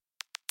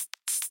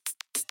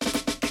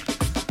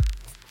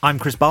I'm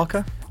Chris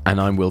Barker.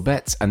 And I'm Will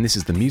Betts, and this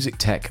is the Music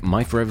Tech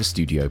My Forever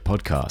Studio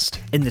podcast.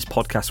 In this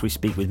podcast, we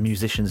speak with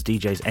musicians,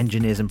 DJs,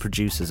 engineers and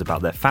producers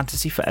about their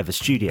fantasy forever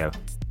studio.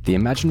 The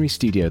imaginary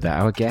studio that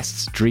our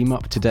guests dream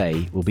up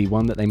today will be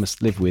one that they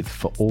must live with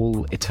for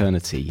all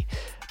eternity.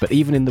 But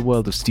even in the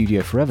world of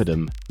studio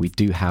foreverdom, we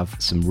do have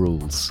some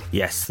rules.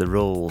 Yes, the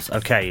rules.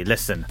 Okay,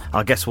 listen.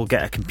 Our guests will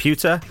get a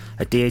computer,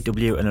 a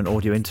DAW and an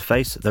audio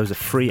interface. Those are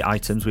free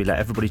items. We let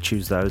everybody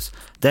choose those.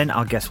 Then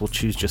our guests will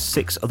choose just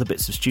 6 other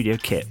bits of studio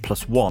kit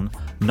plus 1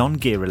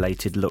 non-gear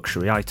related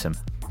luxury item.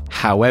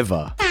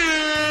 However...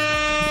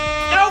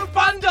 No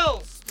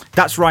bundles!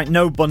 That's right,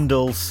 no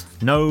bundles.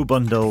 No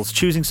bundles.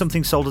 Choosing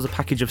something sold as a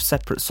package of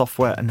separate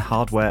software and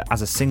hardware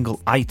as a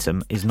single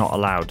item is not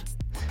allowed.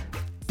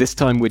 This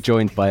time we're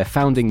joined by a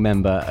founding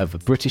member of a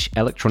British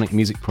electronic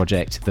music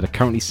project that are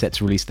currently set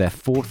to release their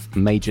 4th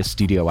major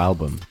studio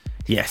album.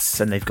 Yes,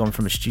 and they've gone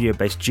from a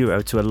studio-based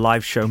duo to a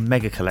live show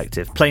mega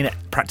collective, playing at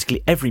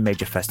practically every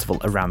major festival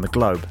around the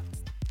globe.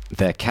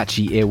 Their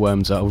catchy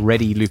earworms are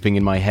already looping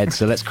in my head,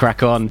 so let's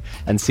crack on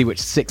and see which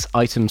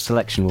 6-item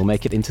selection will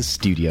make it into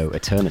studio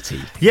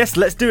eternity. Yes,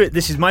 let's do it.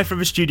 This is My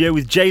Forever Studio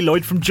with Jay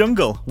Lloyd from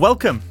Jungle.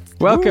 Welcome.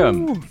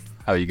 Welcome. Ooh.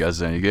 How are you guys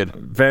doing? You good?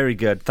 Very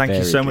good. Thank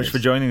you so much for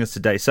joining us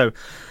today. So,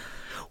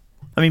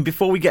 I mean,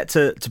 before we get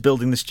to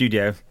building the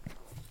studio,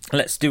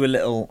 let's do a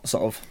little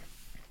sort of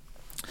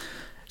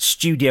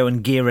studio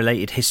and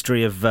gear-related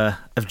history of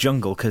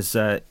Jungle, because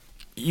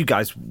you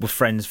guys were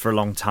friends for a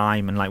long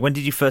time. And like, when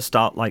did you first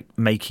start like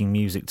making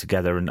music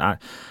together?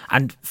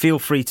 And feel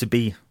free to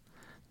be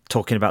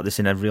talking about this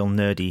in a real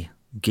nerdy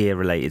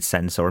gear-related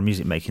sense or a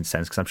music-making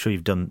sense, because I'm sure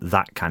you've done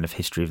that kind of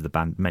history of the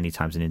band many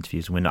times in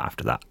interviews, and we're not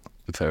after that.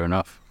 Fair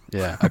enough.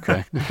 Yeah,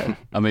 okay.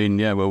 I mean,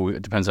 yeah, well,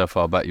 it depends how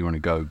far back you want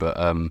to go, but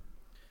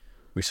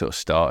we sort of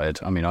started,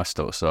 I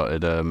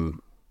started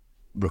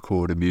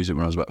recording music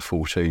when I was about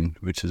 14,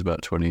 which is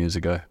about 20 years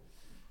ago,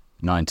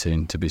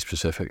 19 to be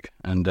specific.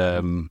 And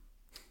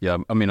yeah,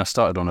 I mean, I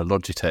started on a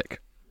Logitech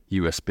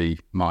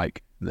USB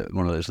mic,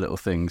 one of those little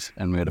things,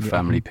 and we had a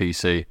family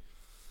PC.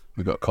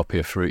 We got a copy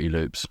of Fruity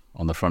Loops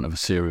on the front of a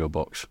cereal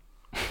box.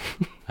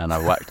 And I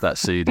whacked that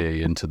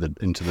CD into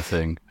the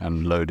thing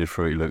and loaded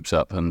Fruity Loops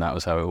up, and that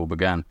was how it all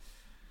began.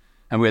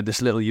 And we had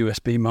this little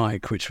USB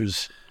mic, which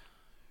was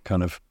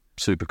kind of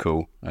super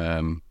cool. I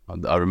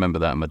remember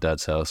that at my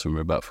dad's house when we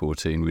were about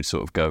 14. We'd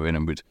sort of go in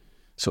and we'd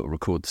sort of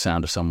record the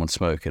sound of someone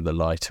smoking. The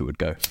lighter would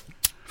go.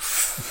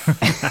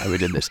 And we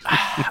did this,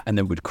 and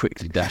then we'd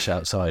quickly dash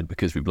outside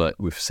because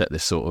we've set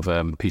this sort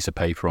of piece of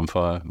paper on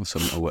fire or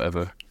something or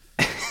whatever.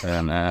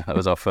 And that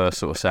was our first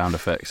sort of sound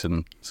effects,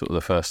 and sort of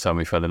the first time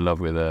we fell in love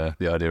with the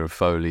idea of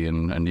foley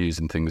and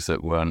using things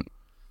that weren't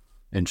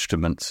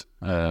instruments,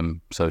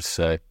 so to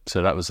say.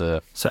 So that was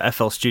So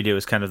FL Studio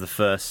was kind of the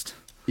first.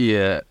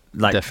 Yeah,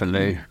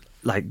 definitely.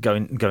 Like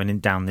going in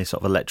down this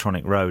sort of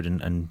electronic road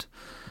and.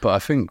 But I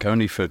think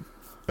only for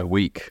a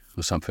week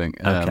or something.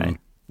 Okay.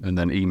 And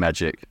then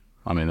eMagic.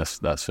 I mean,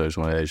 that shows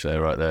my age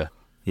there, right there.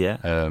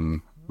 Yeah.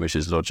 Which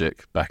is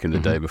Logic back in the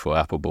day before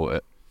Apple bought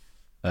it.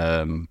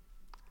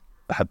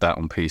 Had that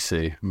on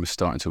PC and was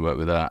starting to work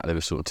with that. They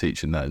were sort of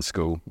teaching that in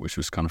school, which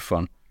was kind of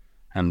fun.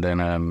 And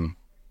then,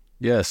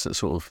 so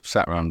sort of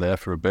sat around there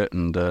for a bit,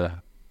 and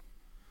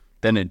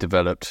then it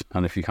developed.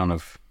 And if you kind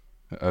of,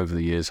 over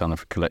the years, kind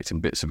of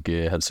collecting bits of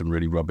gear, had some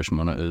really rubbish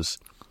monitors.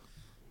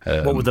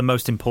 What were the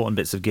most important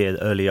bits of gear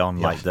early on,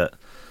 like that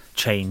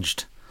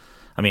changed?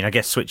 I mean, I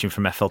guess switching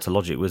from FL to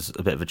Logic was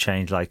a bit of a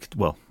change,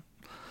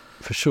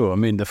 For sure. I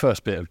mean, the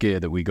first bit of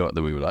gear that we got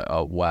that we were like,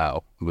 oh,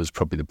 wow, was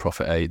probably the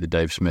Prophet 8, the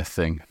Dave Smith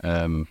thing.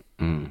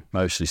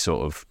 Mostly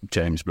sort of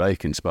James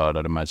Blake inspired,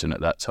 I'd imagine, at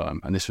that time.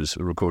 And this was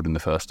recording the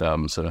first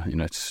album, so,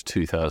 it's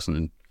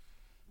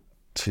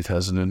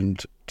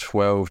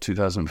 2012,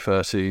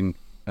 2013.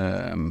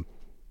 I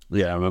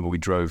remember we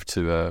drove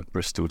to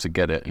Bristol to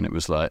get it, and it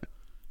was like,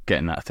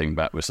 getting that thing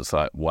back was just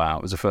like, wow.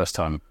 It was the first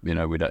time,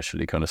 we'd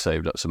actually kind of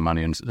saved up some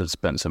money and had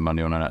spent some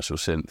money on an actual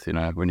synth.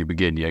 When you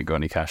begin, you ain't got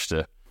any cash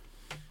to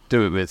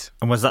do it with.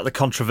 And was that the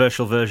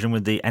controversial version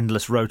with the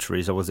endless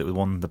rotaries, or was it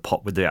with the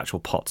pot with the actual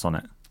pots on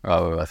it?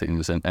 Oh, I think there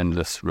was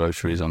endless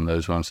rotaries on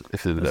those ones,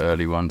 if they were the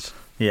early ones.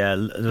 Yeah,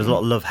 there was a lot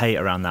of love-hate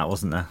around that,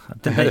 wasn't there?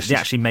 They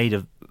actually made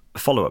a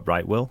follow-up,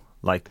 right, Will?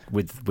 Like,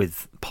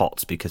 with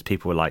pots, because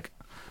people were like,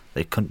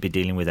 they couldn't be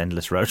dealing with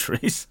endless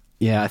rotaries.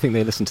 Yeah, I think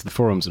they listened to the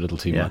forums a little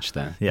too much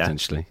there,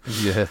 potentially.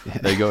 Yeah,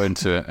 they got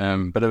into it.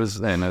 But it was,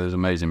 there's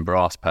amazing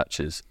brass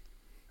patches.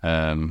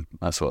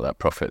 That's what that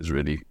Prophet is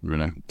really,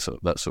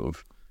 that sort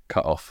of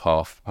cut off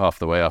half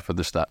the way up of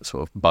just that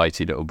sort of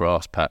bitey little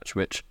brass patch,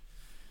 which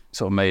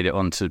sort of made it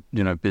onto,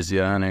 Busy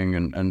Earning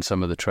and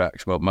some of the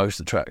tracks, well, most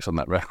of the tracks on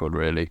that record,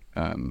 really.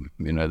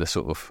 The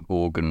sort of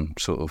organ,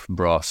 sort of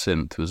brass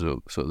synth was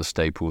sort of the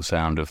staple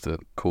sound of the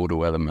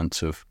chordal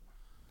elements of.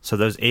 So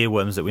those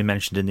earworms that we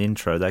mentioned in the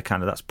intro, they're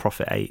kind of, that's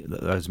Prophet 8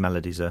 that those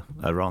melodies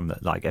are on,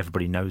 that like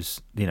everybody knows,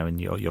 in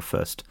your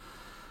first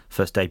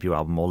debut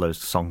album, all those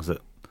songs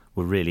that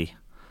were really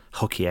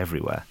hooky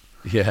everywhere.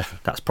 Yeah.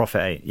 That's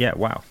profit 8. Yeah,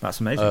 wow, that's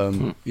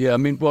amazing. Yeah, I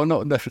mean, well,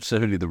 not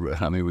necessarily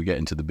we get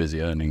into the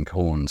busy earning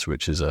horns,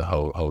 which is a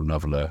whole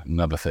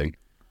another thing,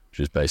 which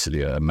is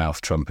basically a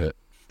mouth trumpet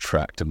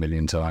tracked 1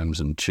 million times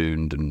and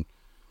tuned and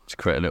to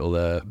create a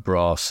little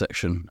brass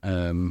section.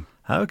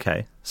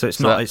 Okay, so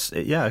it's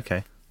yeah,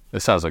 okay. It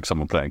sounds like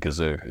someone playing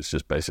kazoo. It's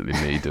just basically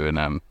me doing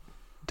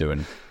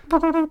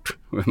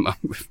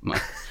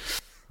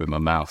with my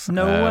mouth.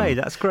 No way,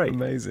 that's great.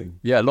 Amazing.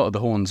 Yeah, a lot of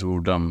the horns are all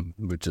done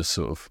with just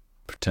sort of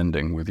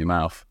pretending with your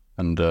mouth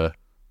and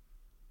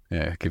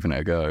giving it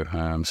a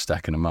go,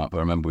 stacking them up. I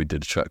remember we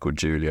did a track called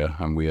Julia,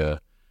 and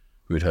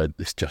we'd heard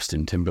this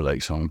Justin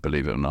Timberlake song,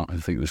 believe it or not. I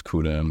think it was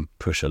called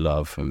Push a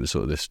Love. It was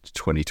sort of this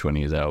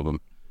 2020s album.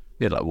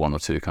 We had like 1 or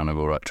 2 kind of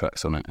all right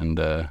tracks on it, and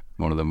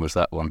one of them was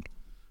that one,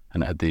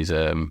 and it had these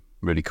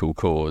really cool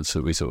chords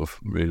that we sort of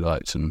really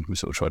liked, and we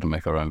sort of tried to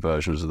make our own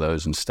versions of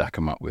those and stack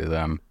them up with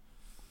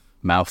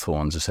mouth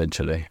horns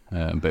essentially,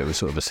 but it was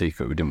sort of a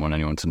secret. We didn't want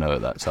anyone to know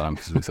at that time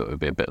because we thought it would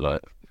be a bit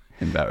like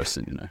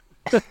embarrassing, you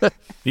know.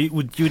 You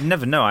would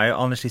never know. I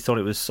honestly thought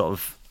it was sort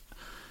of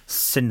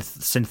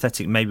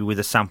synthetic, maybe with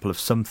a sample of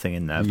something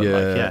in there. But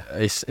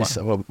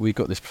well, we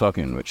got this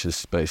plugin which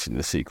is basically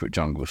the secret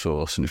jungle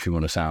source, and if you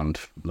want to sound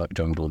like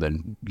jungle,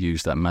 then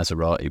use that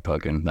Maserati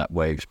plugin, that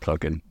Waves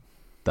plugin.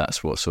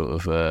 That's what sort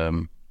of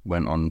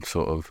went on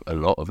sort of a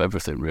lot of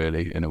everything,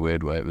 really, in a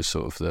weird way. It was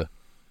sort of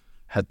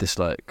had this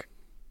like,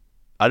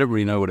 I don't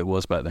really know what it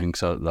was back then,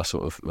 because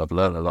I've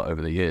learned a lot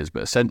over the years,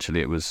 but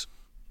essentially it was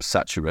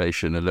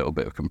saturation, a little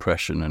bit of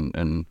compression,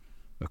 and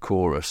a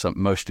chorus,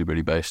 mostly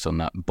really based on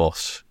that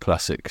Boss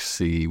classic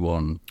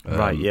C1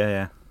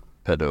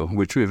 pedal,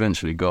 which we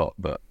eventually got,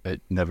 but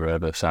it never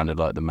ever sounded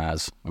like the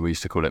Maz. We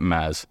used to call it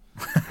Maz.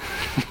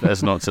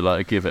 That's not to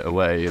like give it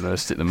away, you know,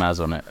 stick the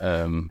Maz on it.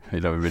 We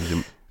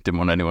really didn't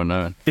want anyone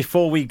knowing.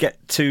 Before we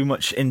get too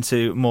much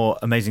into more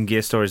amazing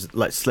gear stories,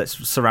 let's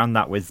surround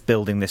that with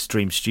building this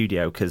dream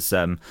studio, because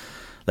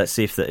let's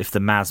see if the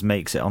Maz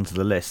makes it onto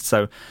the list.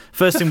 So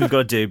first thing we've got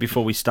to do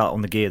before we start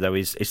on the gear, though,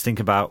 is think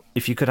about,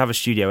 if you could have a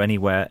studio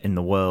anywhere in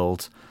the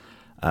world,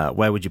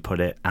 where would you put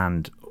it,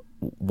 and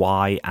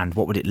why, and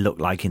what would it look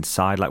like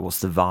inside? Like, what's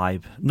the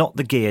vibe? Not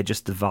the gear,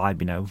 just the vibe,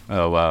 you know.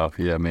 Oh wow,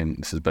 yeah. I mean,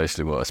 this is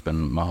basically what I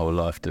spend my whole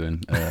life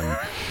doing.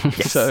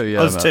 Yes, so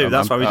yeah, us too.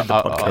 That's why we did the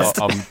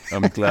podcast.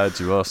 I'm glad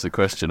you asked the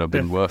question. I've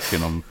been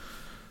working on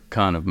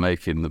kind of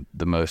making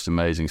the most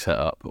amazing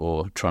setup,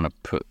 or trying to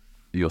put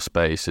your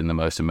space in the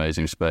most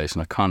amazing space.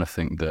 And I kind of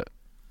think that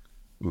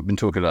we've been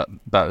talking about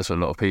this with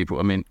a lot of people.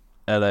 I mean,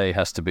 LA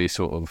has to be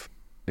sort of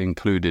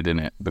included in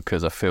it,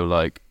 because I feel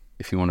like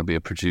if you want to be a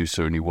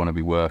producer and you want to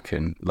be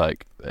working,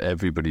 like,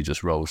 everybody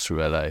just rolls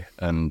through LA,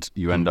 and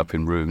you end up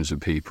in rooms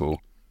with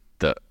people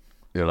that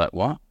you're like,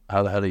 what?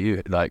 How the hell are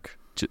you? Like,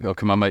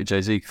 can my mate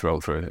Jay-Z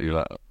roll through? You're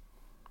like,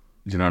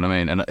 you know what I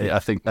mean? And I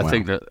think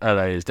that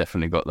LA has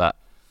definitely got that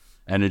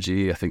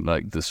energy. I think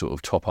like the sort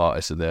of top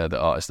artists are there. The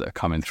artists that are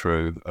coming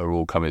through are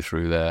all coming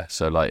through there.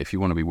 So like, if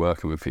you want to be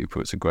working with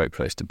people, it's a great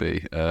place to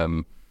be.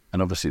 And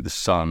obviously the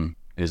sun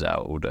is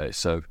out all day.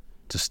 So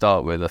to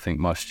start with, I think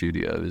my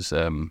studio is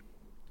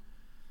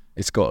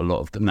it's got a lot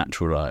of the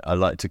natural light. I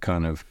like to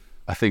kind of,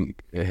 I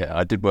think,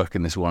 I did work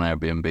in this one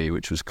Airbnb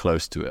which was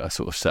close to it. I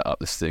sort of set up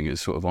this thing.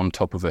 It's sort of on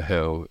top of a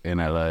hill in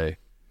LA,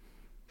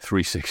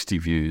 360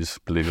 views,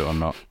 believe it or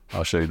not.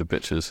 I'll show you the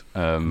pictures.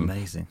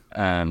 Amazing.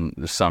 And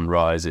the sun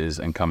rises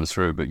and comes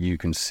through, but you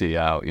can see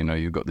out, you know,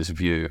 you've got this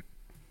view,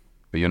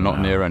 but you're not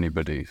near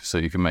anybody, so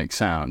you can make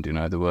sound. You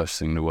know, the worst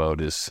thing in the world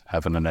is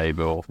having a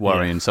neighbour or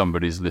worrying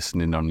somebody's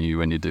listening on you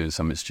when you're doing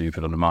something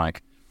stupid on the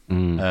mic.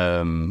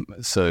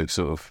 So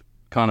sort of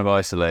kind of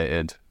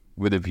isolated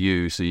with a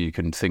view, so you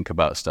can think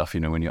about stuff. You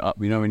know, when you're up,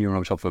 you know, when you're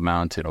on top of a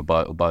mountain or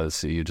by the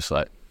sea, you're just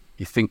like,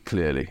 you think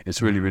clearly.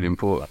 It's really, really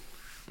important.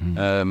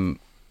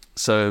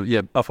 So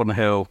yeah, up on the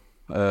hill.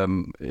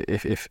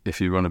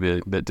 If you want to be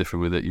a bit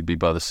different with it, you'd be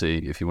by the sea.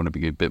 If you want to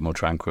be a bit more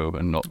tranquil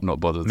and not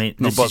bothered. I mean,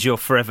 this is your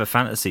forever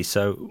fantasy,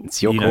 so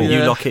it's your you call.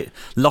 You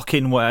lock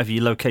in whatever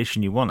your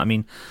location you want. I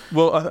mean,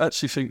 well, I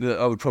actually think that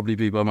I would probably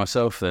be by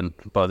myself then,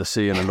 by the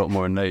sea, and a lot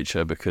more in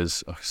nature,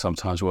 because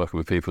sometimes working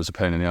with people is a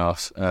pain in the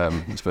arse,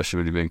 especially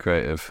when you're being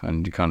creative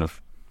and you kind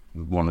of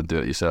want to do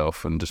it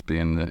yourself and just be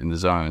in the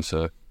zone.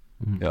 So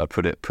yeah, I'd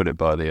put it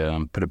by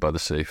the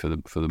sea for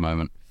the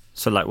moment.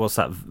 So, like, what's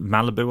that,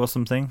 Malibu or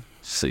something?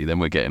 See, then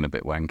we're getting a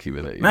bit wanky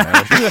with it, you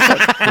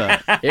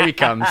know. Here he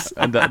comes.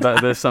 And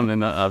there's something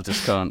that I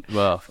just can't.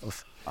 Well,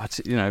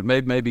 you know,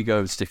 maybe go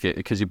and stick it,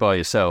 because you're by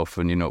yourself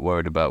and you're not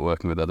worried about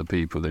working with other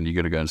people. Then you're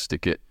going to go and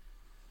stick it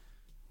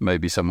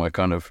maybe somewhere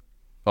kind of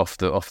off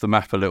the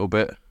map a little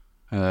bit.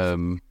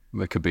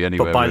 It could be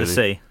anywhere. But by really. the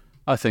sea.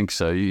 I think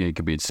so. You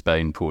could be in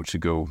Spain,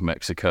 Portugal,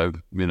 Mexico.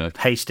 You know,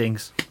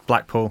 Hastings,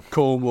 Blackpool,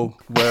 Cornwall,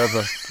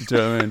 wherever. Do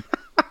you know what I mean?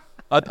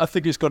 I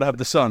think it's got to have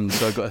the sun,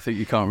 so I think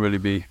you can't really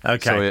be.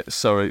 Okay.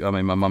 Sorry. I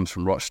mean, my mum's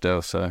from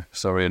Rochdale, so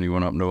sorry,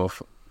 anyone up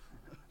north.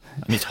 I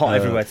mean, it's hot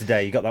everywhere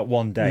today. You got that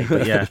one day,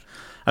 but yeah.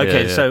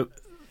 Okay, yeah. So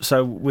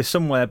So we're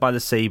somewhere by the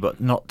sea, but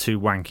not too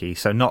wanky.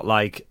 So not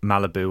like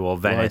Malibu or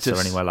Venice or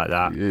anywhere like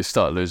that. You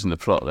start losing the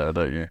plot there,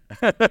 don't you?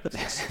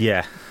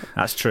 Yeah,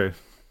 that's true.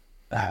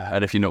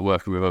 And if you're not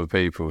working with other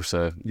people,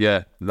 so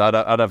yeah,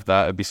 I'd have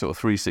that. It'd be sort of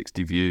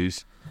 360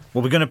 views.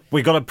 Well,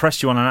 we got to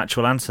press you on an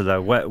actual answer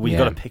though. We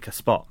got to pick a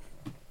spot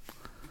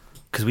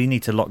because we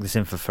need to lock this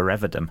in for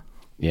foreverdom.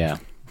 Yeah.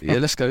 Yeah,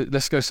 let's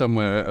go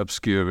somewhere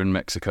obscure in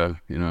Mexico.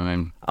 You know what I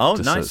mean? Oh,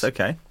 Just nice. So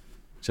Okay.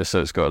 just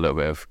so it's got a little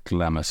bit of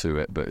glamour to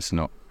it, but it's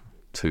not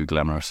too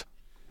glamorous.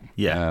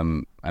 Yeah.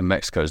 And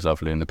Mexico's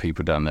lovely, and the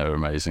people down there are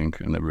amazing,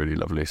 and they're really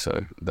lovely.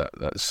 So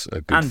that's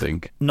a good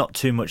thing. Not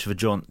too much of a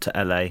jaunt to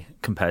LA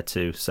compared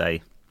to,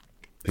 say,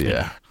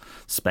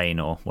 Spain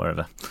or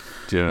wherever.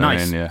 Do you know what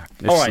I mean? Yeah.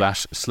 If All right.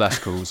 slash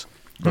calls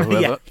or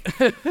whoever.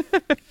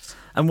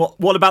 And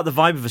what about the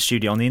vibe of a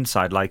studio on the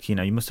inside? Like, you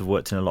must have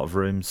worked in a lot of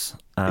rooms.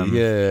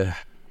 Yeah.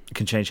 It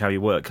can change how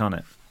you work, can't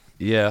it?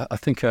 Yeah, I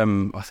think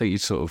you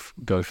sort of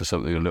go for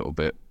something a little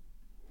bit.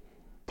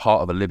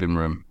 Part of a living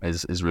room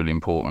is really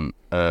important.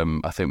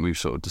 I think we've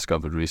sort of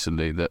discovered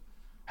recently that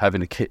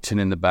having a kitchen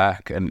in the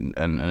back and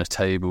a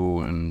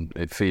table and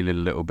it feeling a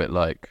little bit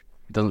like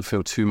it doesn't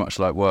feel too much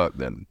like work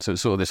then. So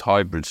it's sort of this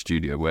hybrid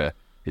studio where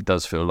it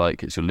does feel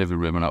like it's your living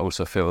room, and I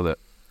also feel that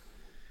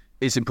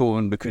it's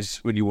important because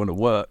when you want to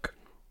work,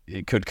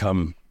 it could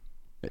come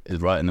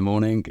right in the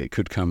morning, it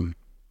could come.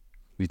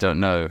 You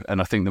don't know,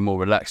 and I think the more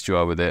relaxed you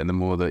are with it, and the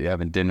more that you're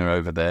having dinner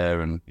over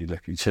there, and you're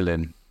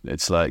chilling,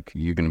 it's like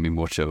you're going to be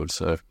more chilled.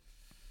 So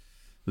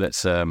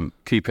let's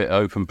keep it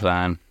open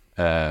plan,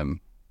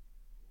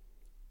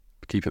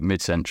 keep it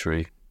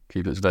mid-century,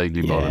 keep it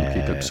vaguely modern,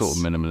 keep it sort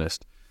of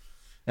minimalist.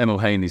 Emil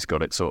Haney's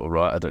got it sort of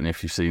right. I don't know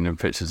if you've seen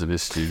pictures of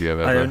his studio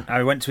ever.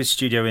 I went to his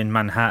studio in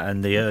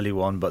Manhattan, the early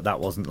one, but that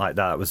wasn't like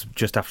that. It was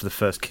just after the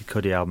first Kid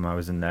Cudi album. I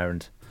was in there,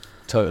 and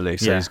totally.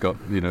 So he's got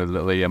a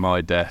little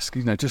EMI desk.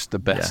 Just the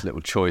best little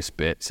choice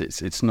bits.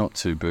 It's not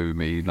too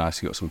boomy.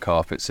 Nice. You got some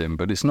carpets in,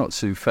 but it's not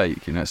too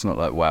fake. It's not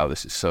like wow,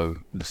 this is so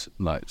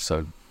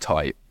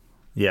tight.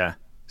 Yeah,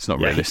 it's not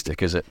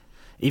realistic, is it?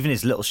 Even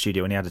his little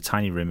studio, when he had a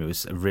tiny room, it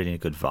was a really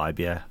good vibe.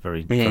 Yeah,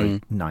 very very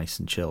nice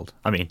and chilled.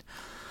 I mean,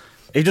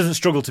 he doesn't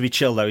struggle to be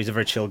chill though. He's a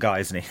very chill guy,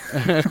 isn't he?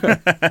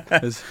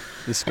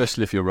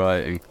 Especially if you're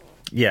writing.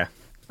 Yeah.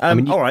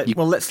 All right.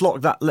 Well, let's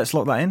lock that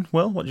in.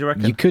 Will, what do you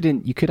reckon?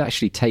 You could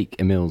actually take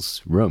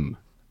Emil's room.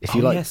 If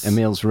you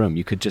Emil's room,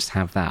 you could just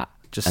have that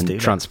and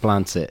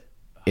transplant it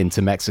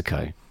into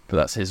Mexico. But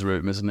that's his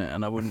room, isn't it?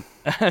 And I wouldn't.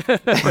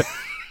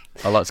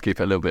 I like to keep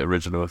it a little bit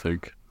original, I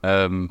think.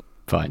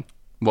 Fine.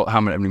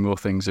 How many more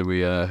things have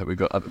we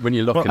got? When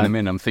you're locking them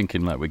in, I'm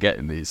thinking like we're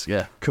getting these.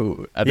 Yeah,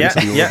 cool. Add them to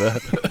the order.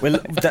 Well,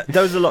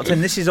 those are locked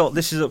in. This is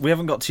we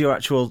haven't got to your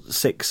actual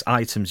 6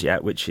 items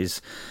yet, which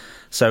is.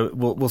 So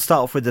we'll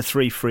start off with the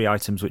 3 free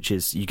items, which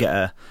is you get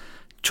a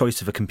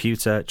choice of a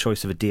computer,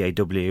 choice of a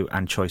DAW,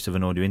 and choice of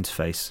an audio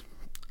interface.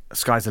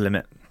 Sky's the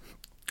limit.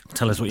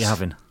 Tell us what you're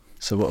having.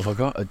 So what have I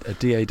got?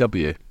 A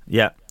DAW?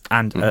 Yeah,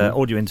 and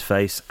audio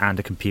interface and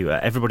a computer.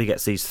 Everybody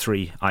gets these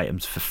 3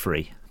 items for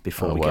free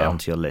before we get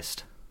onto your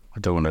list. I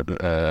don't want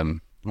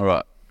to... all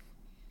right.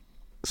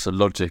 So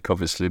Logic,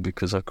 obviously,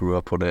 because I grew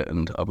up on it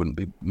and I wouldn't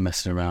be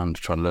messing around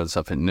trying to learn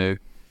something new.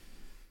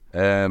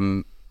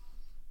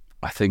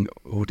 I think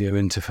audio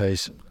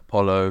interface,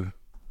 Apollo,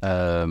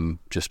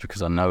 just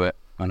because I know it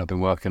and I've been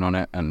working on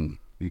it, and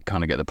you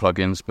kind of get the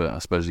plugins, but I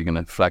suppose you're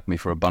going to flag me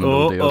for a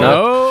bundle deal.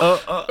 No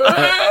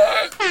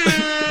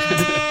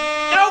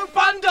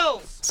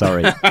bundles!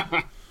 Sorry.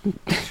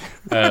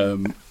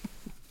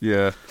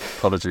 Yeah,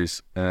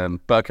 apologies. But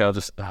okay, I'll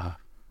just...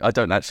 I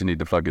don't actually need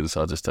the plugins,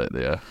 so I'll just take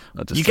the...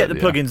 you get the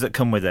plugins that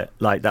come with it,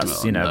 like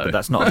that's but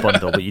that's not a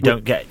bundle. But you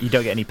don't get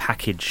any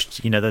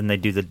packaged. Then they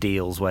do the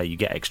deals where you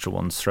get extra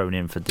ones thrown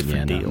in for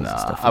different deals and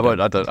stuff. I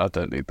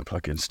don't need the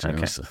plugins. To be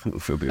honest. I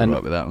feel be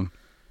alright with that one.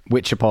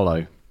 Which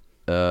Apollo?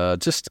 I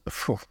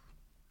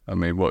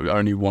mean,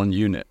 only one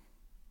unit.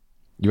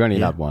 You only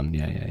had one,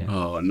 yeah.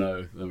 Oh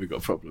no, then we've got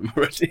a problem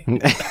already.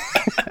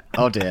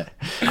 Oh dear.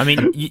 I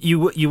mean, you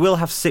will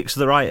have 6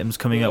 other items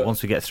coming up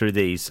once we get through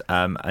these,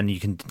 and you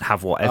can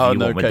have whatever you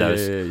want with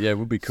those. Yeah, it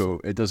would be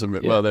cool. It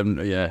doesn't. Well, then,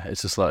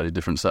 it's a slightly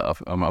different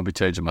setup. I'll be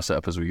changing my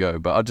setup as we go,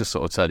 but I'll just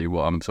sort of tell you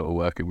what I'm sort of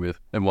working with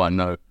and what I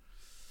know.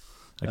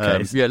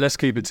 Okay. Let's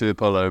keep it to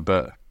Apollo,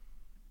 but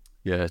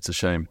yeah, it's a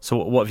shame. So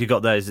what have you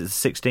got there? Is it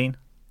 16?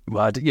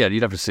 Well,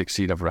 you'd have a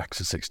 16, you'd have racks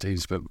of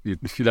 16s, but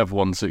you'd have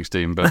 1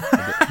 16. But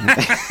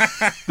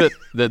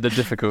the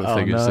difficult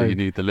thing is that you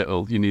need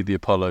the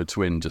Apollo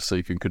Twin just so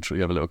you can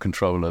you have a little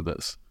controller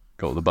that's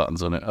got all the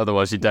buttons on it.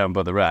 Otherwise, you're down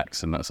by the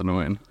racks, and that's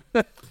annoying.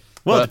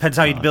 Well, it depends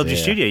how you build your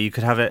studio. You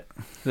could have it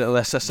little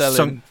SSL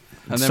and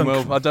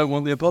then I don't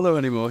want the Apollo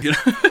anymore.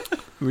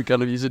 We're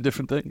kind of using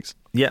different things.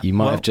 Yeah, you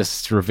might have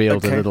just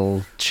revealed a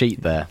little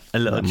cheat there. A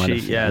little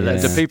cheat,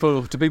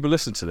 Do people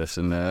listen to this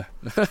and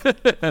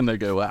and they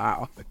go,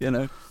 wow,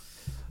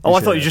 Oh,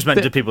 I thought you just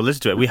meant do people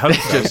listen to it? We hope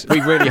so.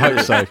 We really hope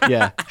so.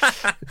 Yeah,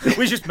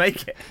 we just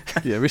make it.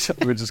 Yeah,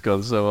 we're just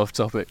gone so off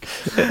topic.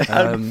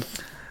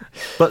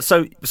 But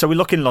so we're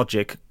locking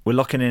Logic. We're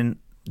locking in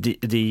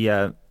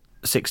the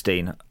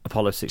 16,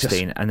 Apollo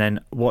 16, and then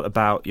what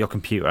about your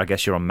computer? I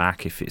guess you're on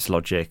Mac if it's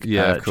Logic.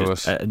 Yeah, of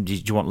course. Do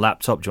you want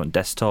laptop? Do you want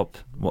desktop?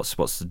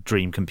 What's the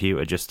dream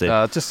computer? Just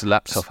a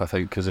laptop, I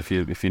think, because if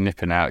you're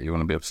nipping out, you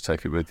want to be able to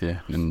take it with you.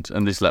 And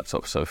these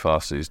laptops are so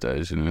fast these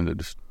days, they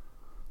just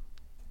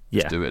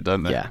do it,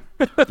 don't they? Yeah,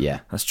 yeah,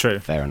 that's true.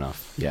 Fair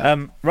enough.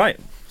 Yeah. Right.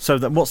 So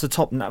what's the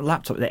top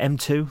laptop? The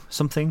M2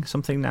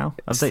 something now?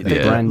 Have they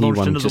the brand new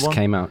one just one?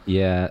 came out.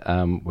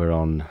 Yeah, we're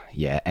on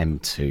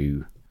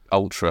M2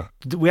 Ultra.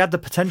 We had the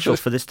potential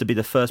for this to be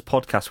the first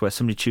podcast where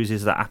somebody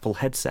chooses that Apple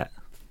headset.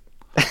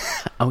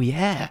 Oh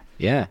yeah.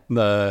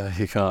 No,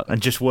 you can't.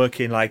 And just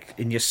working like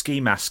in your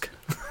ski mask.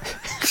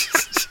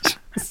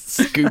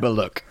 Scuba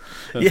look.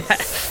 Yeah.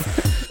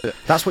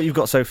 That's what you've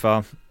got so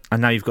far,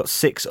 and now you've got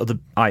 6 other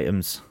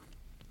items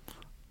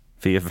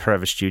for your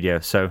Forever Studio.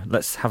 So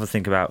let's have a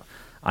think about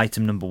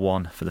item number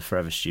 1 for the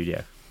Forever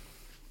Studio.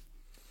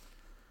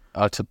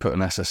 I had to put an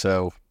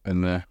SSL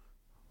in there.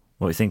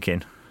 What are you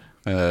thinking?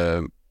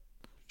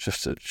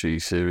 Just a G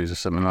series or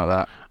something like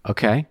that.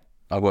 Okay.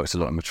 I worked a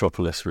lot in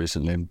Metropolis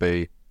recently in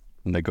B,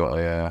 and they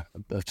got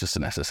just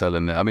an SSL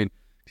in there. I mean,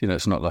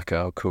 it's not like,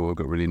 oh, cool, I've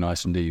got really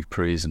nice Neve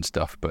pre's and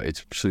stuff, but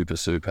it's super,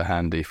 super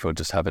handy for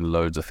just having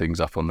loads of things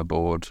up on the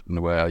board. And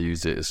the way I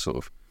use it is sort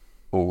of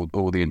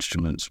all the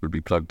instruments would be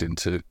plugged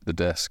into the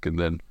desk, and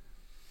then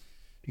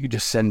you could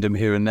just send them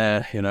here and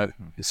there.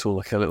 It's all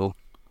like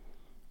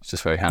it's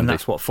just very handy. And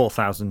that's what,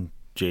 4,000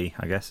 G,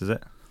 I guess, is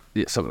it?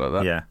 Yeah, something like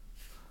that. Yeah.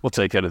 We'll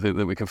take anything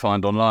that we can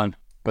find online,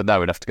 but now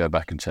we'd have to go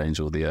back and change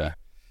all the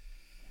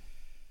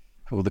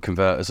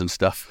converters and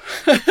stuff.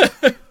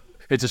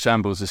 It's a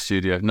shambles, this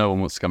studio. No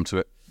one wants to come to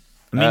it.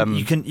 I mean,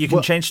 you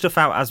can change stuff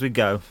out as we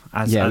go,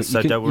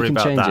 so don't worry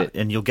about that,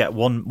 and you'll get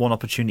one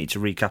opportunity to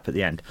recap at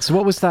the end. So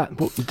what was that?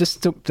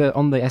 Just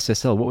on the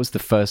SSL, what was the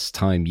first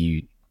time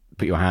you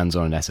put your hands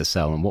on an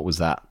SSL, and what was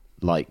that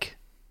like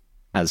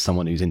as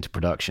someone who's into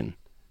production?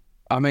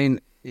 I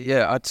mean,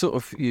 yeah, I'd sort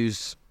of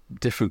use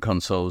different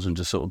consoles and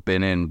just sort of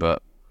been in,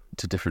 but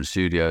to different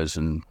studios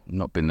and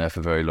not been there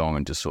for very long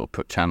and just sort of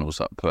put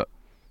channels up. But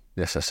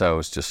the SSL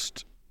was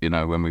just,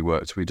 when we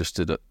worked, we just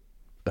did a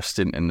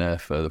stint in there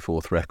for the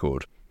 4th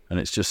record, and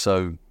it's just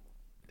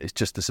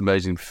this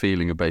amazing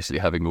feeling of basically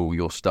having all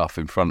your stuff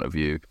in front of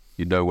you.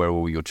 You know where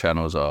all your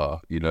channels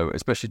are,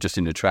 especially just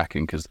in the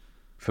tracking, because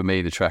for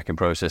me the tracking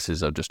process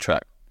is I just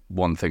track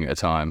one thing at a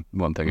time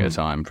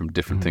from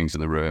different things in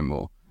the room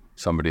or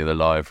somebody in the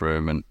live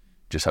room, and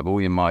just have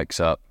all your mics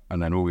up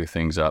and then all your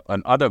things up.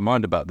 And I don't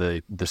mind about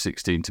the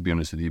 16, to be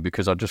honest with you,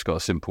 because I've just got a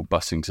simple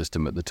busing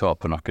system at the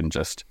top, and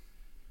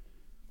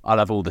I'll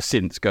have all the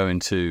synths going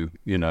to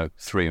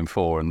 3 and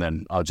 4, and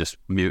then I'll just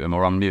mute them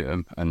or unmute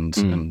them,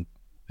 and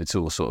it's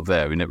all sort of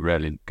there. We're never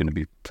really going to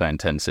be playing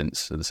 10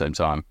 synths at the same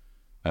time.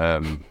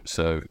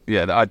 So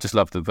yeah, I just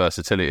love the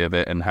versatility of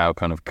it and how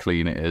kind of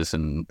clean it is.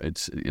 And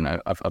it's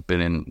I've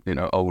been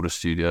in older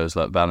studios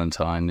like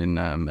Valentine in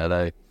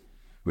LA,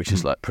 which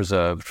is like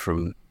preserved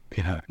from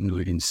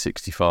in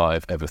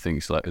 65.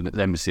 Everything's like an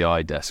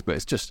MCI desk, but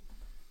it's just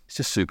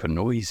super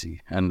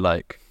noisy. And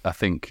like, I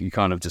think you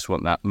kind of just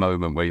want that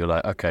moment where you're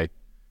like, okay,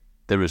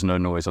 there is no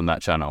noise on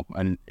that channel,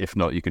 and if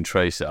not, you can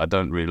trace it. I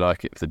don't really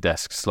like it if the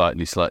desk's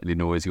slightly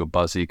noisy or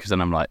buzzy, because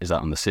then I'm like, is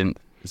that on the synth?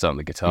 Is that on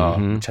the guitar?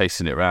 I'm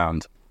chasing it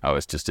around. Oh,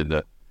 it's just in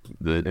the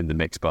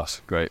mix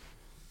bus. Great.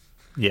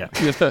 Yeah.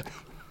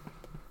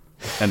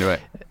 Anyway,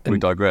 we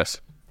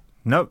digress.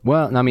 No.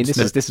 Well, I mean, this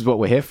is what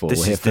we're here for.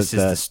 This is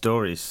the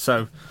stories.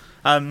 So,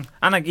 the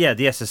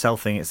SSL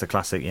thing, it's the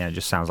classic. It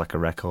just sounds like a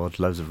record.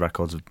 Loads of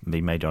records have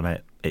been made on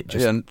it. It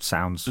just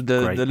sounds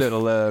great. The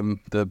little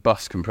the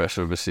bus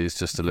compressor obviously is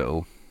just a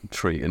little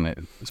treat in it,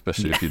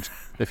 especially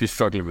if you're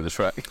struggling with a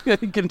track. You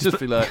can just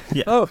be like,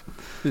 oh,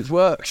 it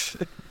works.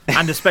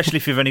 And especially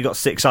if you've only got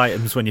 6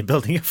 items when you're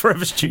building a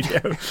Forever Studio,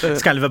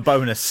 it's kind of a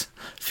bonus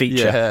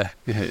feature.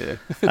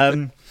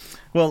 Yeah.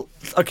 Well,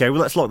 okay,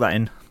 let's lock that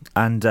in,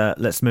 and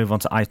let's move on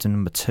to item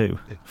number 2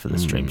 for the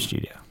Stream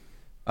Studio.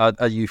 A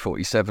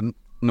U47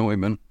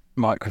 Neumann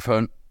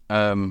microphone.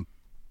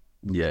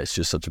 It's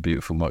just such a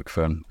beautiful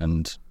microphone,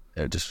 and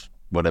just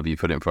whatever you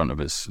put in front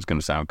of us is going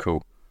to sound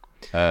cool.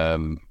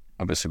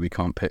 Obviously, we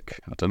can't pick.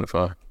 I don't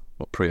know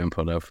what preamp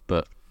I'd have,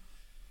 but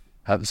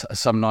have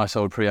some nice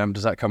old preamp.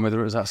 Does that come with it,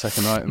 or is that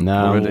second item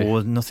already?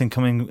 No, nothing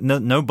coming.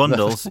 No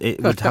bundles.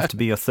 It would have to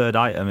be your 3rd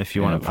item if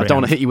you want to. I don't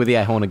want to hit you with the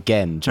air horn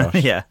again, Josh.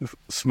 Yeah,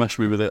 smash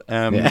me with it.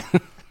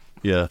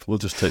 Yeah, we'll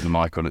just take the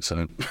mic on its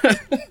own.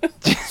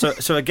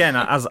 So again,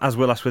 as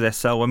Will asked with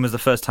SL, when was the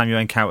first time you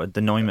encountered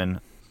the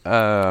Neumann?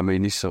 I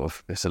mean, it's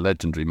a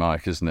legendary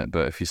mic, isn't it?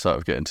 But if you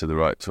start getting to the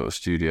right sort of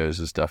studios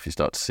and stuff, you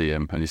start to see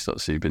them, and you start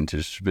to see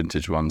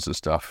vintage ones and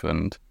stuff.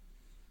 And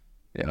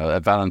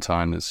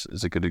Valentine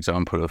is a good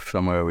example of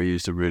somewhere we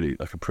used a really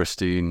like a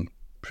pristine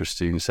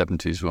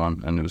 70s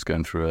one, and it was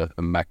going through a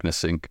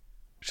MagnaSync,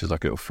 which is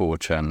like a little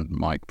 4-chan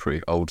mic,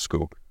 pretty old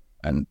school.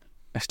 And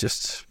it's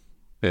just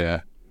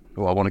I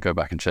want to go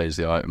back and change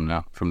the item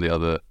now from the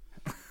other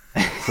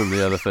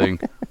thing.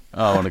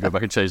 I want to go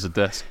back and change the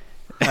desk.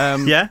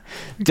 Yeah,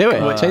 Do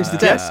it. Change the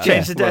desk.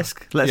 change the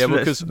desk.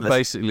 Because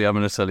basically, I'm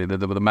going to tell you that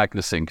the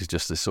Magnasync is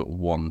just this sort of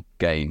one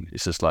gain.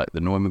 It's just like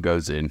the Neumann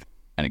goes in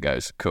and it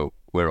goes, cool,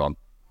 we're on.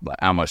 Like,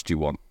 how much do you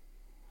want?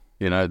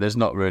 There's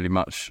not really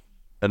much,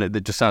 and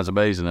it just sounds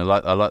amazing. I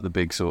like the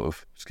big sort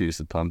of, excuse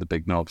the pun, the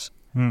big knobs.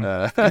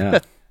 Yeah,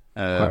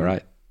 quite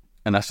right.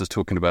 And that's just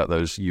talking about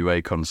those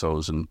UA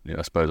consoles, and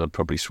I suppose I'd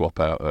probably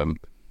swap out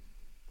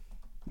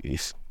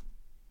those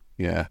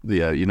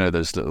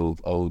little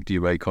old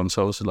UA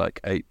consoles,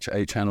 like eight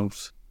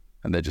channels,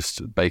 and they're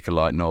just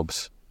Bakelite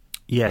knobs.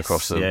 Yes,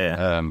 across them.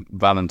 yeah.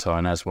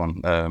 Valentine has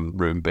one,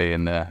 Room B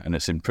in there, and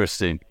it's in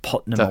pristine.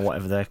 Putnam or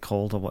whatever they're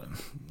called, or what?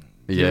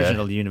 The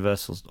original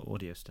Universal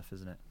audio stuff,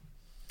 isn't it?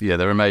 Yeah,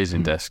 they're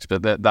amazing desks,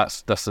 but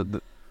that's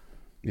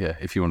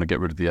if you want to get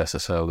rid of the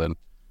SSL, then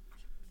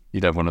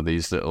you'd have one of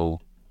these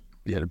little,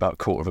 about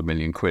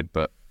 £250,000.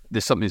 But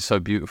there's something so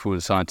beautiful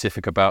and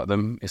scientific about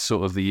them. It's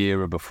sort of the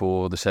era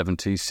before the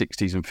 70s,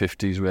 60s, and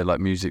 50s, where like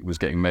music was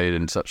getting made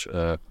in such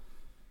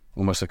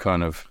almost a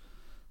kind of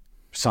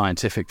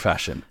scientific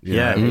fashion.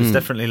 It was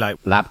definitely like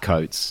lab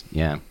coats.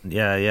 Yeah,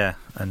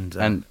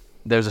 and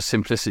there was a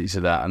simplicity to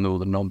that, and all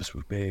the knobs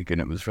were big, and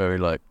it was very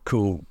like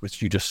cool.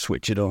 You just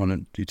switch it on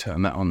and you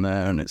turn that on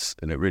there, and it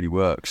really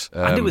works.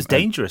 And it was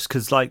dangerous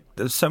because like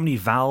there's so many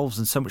valves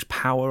and so much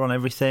power on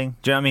everything.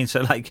 Do you know what I mean?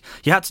 So like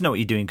you had to know what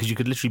you're doing because you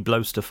could literally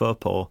blow stuff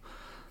up, or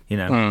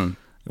it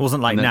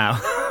wasn't like now.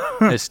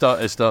 it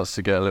starts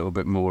to get a little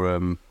bit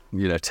more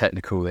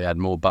technical. They add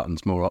more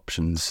buttons, more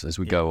options as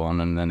we go on,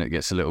 and then it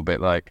gets a little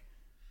bit like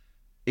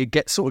it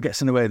gets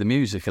in the way of the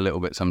music a little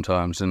bit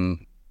sometimes,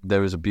 and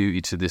there is a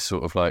beauty to this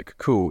sort of like,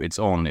 cool, it's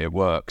on, it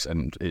works,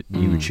 and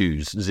you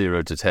choose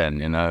 0 to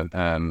 10,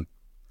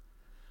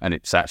 and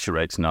it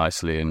saturates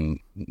nicely, and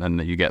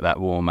you get that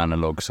warm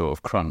analog sort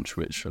of crunch,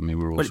 which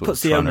we're all it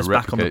puts the onus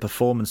back on the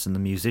performance and the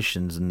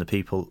musicians and the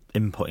people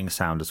inputting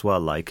sound as well.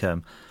 Like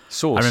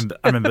Source.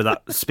 I remember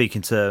that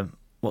speaking to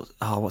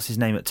what's his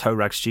name at Toe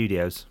Rag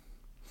Studios,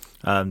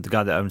 the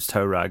guy that owns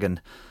Toe Rag,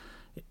 and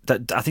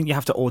that I think you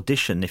have to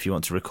audition if you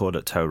want to record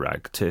at Toe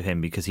Rag to him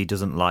because he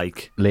doesn't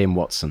like Liam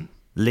Watson.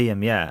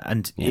 Liam,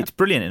 and it's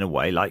brilliant in a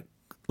way. Like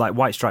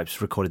White Stripes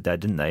recorded there,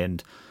 didn't they?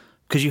 And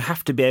because you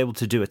have to be able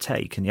to do a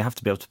take and you have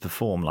to be able to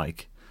perform,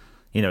 like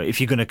if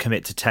you're going to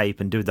commit to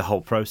tape and do the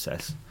whole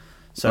process.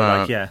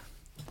 So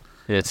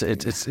it's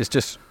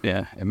just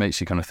it makes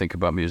you kind of think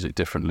about music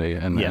differently,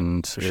 and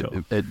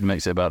it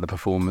makes it about the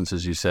performance,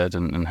 as you said,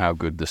 and how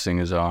good the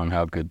singers are and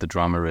how good the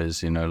drummer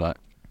is. Like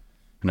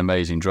an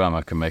amazing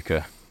drummer can make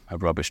a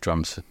rubbish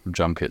drum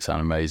kit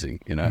sound amazing.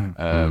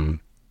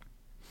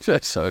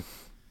 So.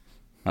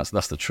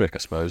 That's the trick, I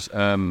suppose.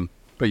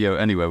 But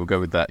anyway, we'll go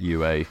with that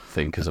UA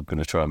thing because I'm going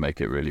to try and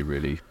make it really,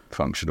 really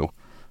functional.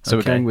 So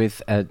we're going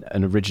with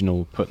an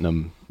original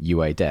Putnam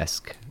UA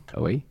desk,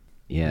 are we?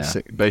 Yeah.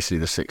 Basically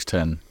the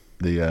 610,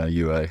 the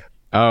UA.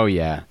 Oh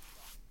yeah.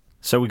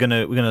 So we're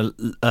gonna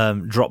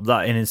drop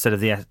that in instead of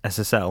the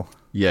SSL.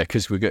 Yeah,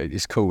 because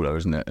it's cooler,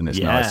 isn't it? And it's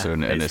nicer,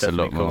 and it's a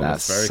lot more.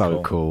 That's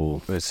so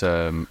cool. It's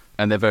and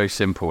they're very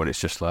simple, and it's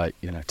just like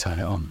turn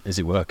it on. Is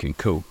it working?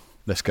 Cool.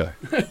 Let's go.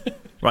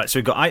 Right, so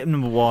we've got item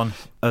number 1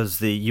 as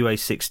the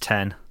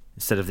UA610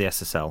 instead of the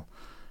SSL,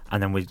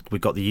 and then we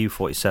got the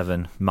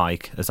U47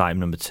 mic as item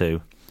number 2.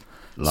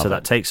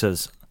 That takes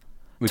us.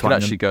 We could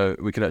actually go.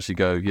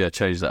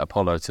 Change that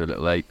Apollo to a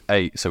little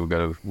 8. So we'll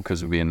go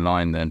because we'll be in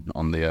line then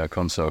on the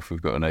console. If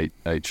we've got an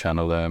 8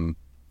 channel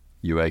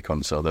UA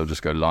console, they'll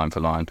just go line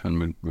for line,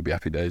 and we'll be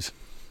happy days.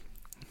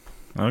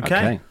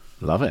 Okay,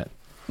 love it.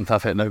 In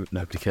fact,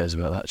 nobody cares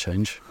about that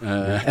change.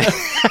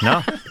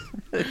 No.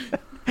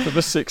 From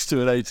a 6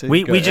 to an 18.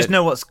 We just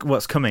know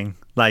what's coming.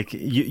 Like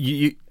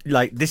you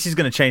like this is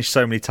going to change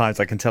so many times.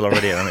 I can tell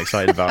already, and I'm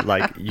excited about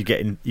like you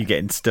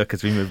getting stuck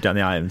as we move down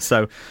the items.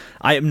 So,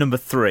 item number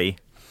 3.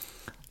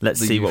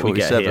 Let's see what we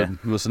get here.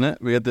 Wasn't it?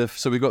 We got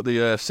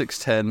the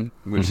 610,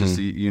 which is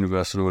the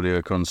Universal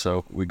Audio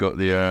console. We got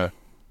the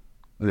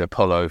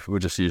Apollo. We'll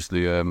just use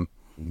the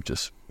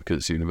just because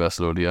it's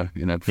Universal Audio,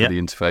 for the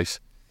interface.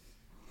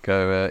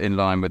 Go in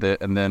line with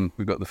it, and then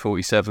we've got the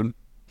 47.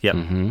 Yep.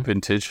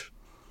 Vintage.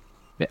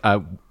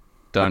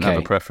 Don't have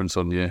a preference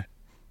on you.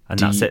 And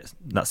that's it.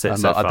 That's it.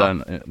 So I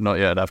don't. Not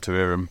yet. I'd have to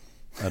hear them.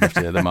 I'd have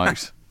to hear the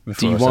mics.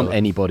 Do you want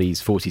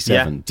anybody's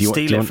 47? Yeah. Do you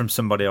steal it from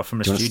somebody or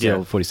from a studio?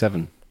 Steal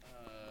 47?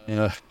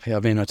 Yeah. I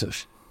mean, I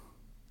just.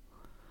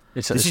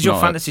 This is your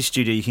fantasy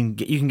studio. You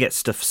can get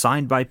stuff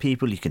signed by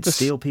people. You can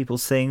steal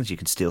people's things. You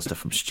can steal stuff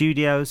from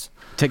studios.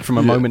 Take it from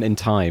a moment in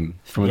time,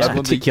 from a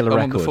particular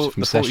record.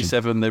 The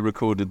 47, they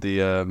recorded the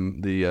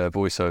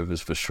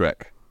voiceovers for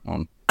Shrek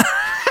on.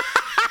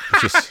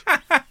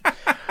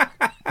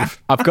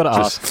 I've got to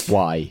ask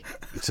why.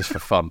 It's just for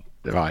fun,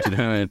 right? Do you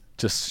know what I mean?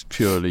 Just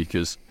purely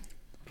because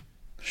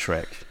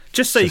Shrek.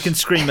 Just so you can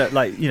scream at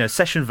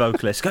session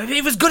vocalists. Go,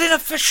 it was good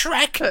enough for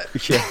Shrek.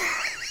 Yeah,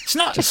 it's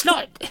not.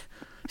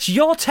 It's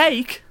your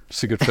take.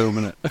 It's a good film,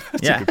 isn't it?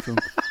 It's a good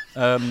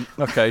film.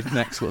 Okay,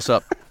 next, what's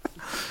up?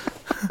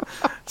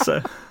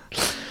 So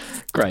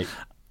great.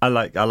 I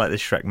like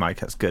this Shrek mic.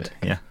 That's good.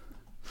 Yeah.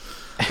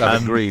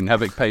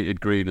 Have it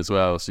painted green as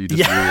well, so you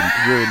just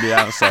ruin the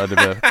outside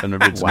of an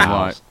original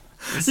Wow. mic.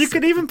 You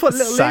could even put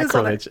little ears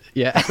on it. Sacrilege.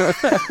 Yeah.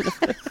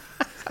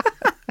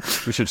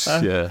 We should,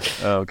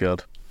 oh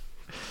god.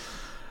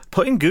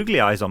 Putting googly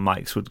eyes on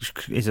mics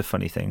is a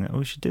funny thing.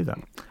 We should do that.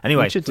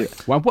 Anyway, We should do.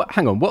 Well,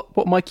 hang on.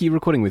 What mic are you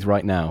recording with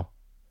right now?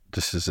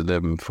 This is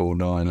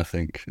 1149, I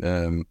think.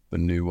 The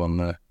new one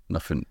there.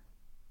 Nothing.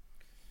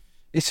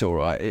 It's all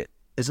right.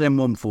 It's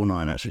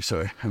M149 actually.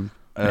 Sorry.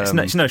 it's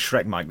no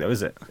Shrek mic though,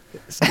 is it?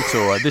 It's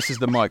all right. This is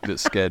the mic that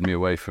scared me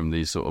away from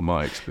these sort of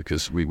mics,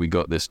 because we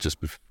got this just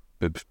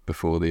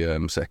before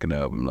the second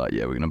album. Like,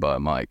 yeah, we're gonna buy a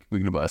mic. We're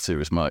gonna buy a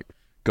serious mic.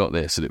 Got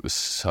this, and it was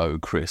so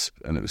crisp,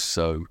 and it was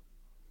so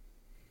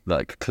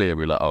like clear.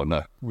 We're like, oh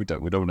no, we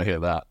don't want to hear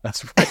that.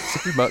 That's way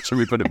too much. And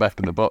we put it back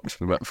in the box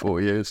for about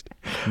 4 years.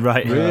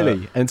 Right.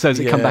 Really? And so does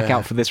it come back yeah.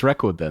 out for this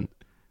record then?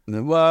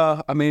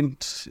 Well, I mean,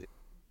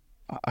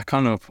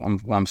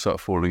 I'm sort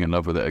of falling in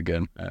love with it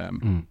again,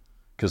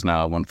 because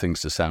now I want things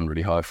to sound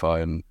really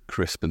hi-fi and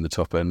crisp in the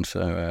top end.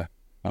 So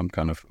I'm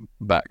kind of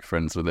back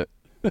friends with it.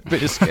 But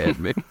it scared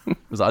me. I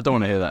was like, I don't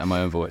want to hear that in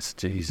my own voice.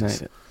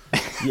 Jesus. No.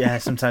 Yeah,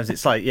 sometimes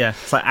it's like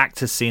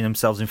actors seeing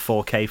themselves in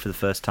 4K for the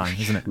first time,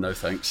 isn't it? No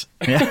thanks.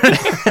 Yeah.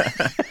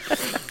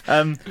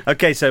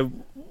 Okay, so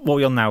what are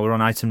we on now? We're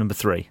on item number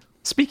 3.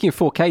 Speaking of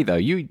 4K though,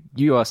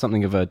 you are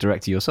something of a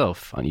director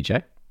yourself, aren't you,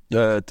 Jay?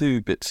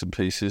 Do bits and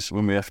pieces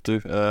when we have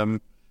to.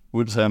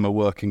 Wouldn't say I'm a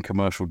working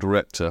commercial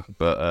director,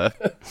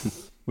 but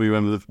we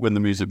remember when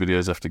the music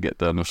videos have to get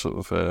done, I sort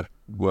of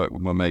work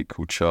with my mate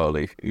called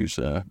Charlie, who's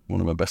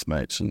one of my best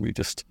mates, and we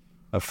just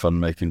have fun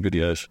making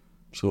videos,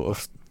 sort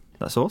of.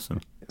 That's awesome.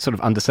 Sort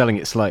of underselling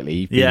it slightly.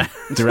 You've been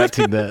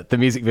directing the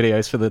music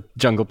videos for the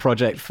Jungle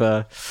Project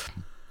for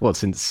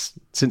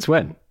since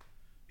when?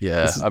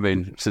 Yeah, I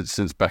mean,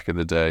 since back in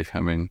the day. I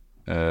mean,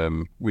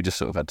 we just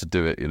sort of had to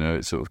do it, you know.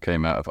 It sort of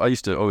came out of. I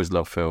used to always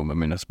love film. I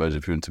mean, I suppose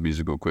if you're into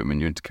musical equipment,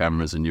 you're into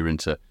cameras, and you're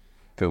into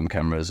film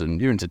cameras, and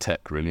you're into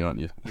tech, really, aren't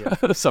you? Yeah.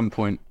 At some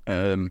point,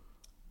 so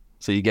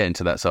you get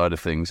into that side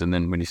of things, and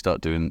then when you start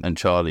doing, and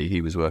Charlie,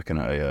 he was working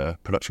at a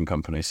production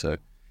company, so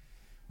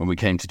when we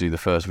came to do the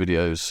first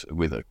videos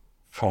with a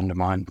friend of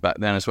mine back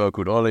then as well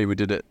called Ollie, we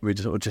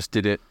sort of just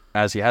did it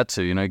as you had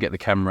to, you know, get the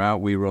camera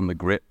out. We were on the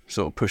grip,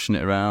 sort of pushing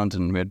it around,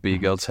 and we had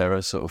B-Girl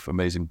Terror, sort of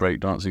amazing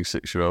breakdancing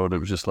 6-year-old. It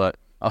was just like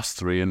us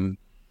three and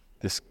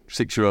this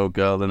 6-year-old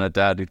girl and her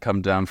dad who'd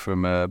come down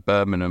from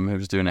Birmingham, who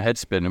was doing a head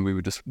spin, and we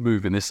were just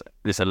moving this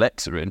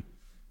Alexa in,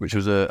 which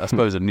was I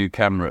suppose a new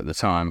camera at the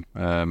time.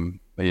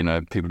 You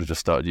know, people had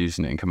just started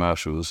using it in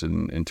commercials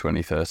in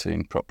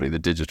 2013, properly the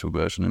digital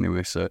version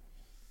anyway. So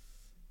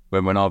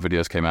when our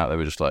videos came out, they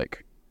were just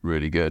like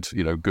really good,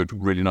 you know, good,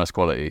 really nice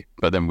quality.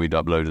 But then we'd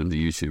upload them to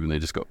YouTube, and they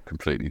just got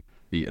completely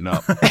eaten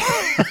up.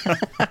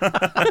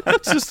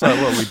 It's just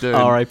like, what are we doing?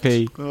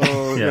 R.I.P.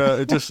 Oh yeah.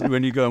 It just,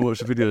 when you go and watch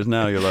the videos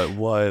now, you're like,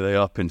 why are they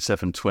up in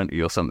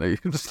 720 or something?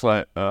 You're just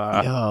like,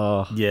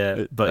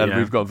 Yeah, but and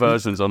we've got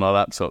versions on our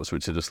laptops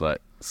which are just like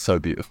so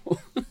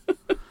beautiful.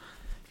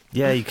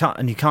 Yeah, you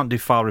can't do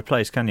file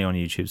replace, can you, on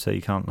YouTube? So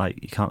you can't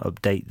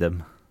update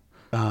them.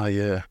 Ah,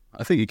 yeah.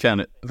 I think you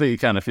can.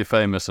 If you're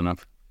famous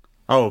enough.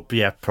 Oh,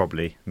 yeah,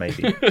 probably,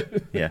 maybe.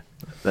 Yeah.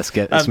 Let's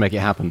make it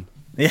happen.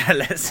 Yeah,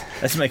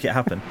 let's make it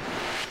happen.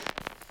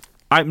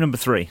 Item number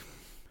 3.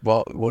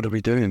 What are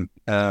we doing?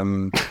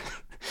 A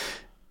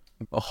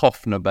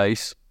Hofner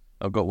bass.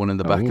 I've got one in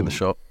the back of the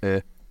shop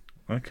here.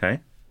 Okay.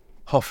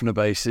 Hofner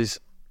basses,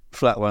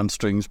 flat wound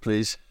strings,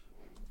 please.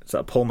 Is that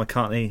a Paul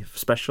McCartney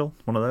special?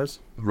 One of those?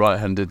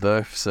 Right-handed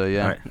though, so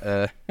yeah.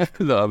 Right.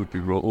 That would be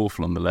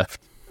awful on the left.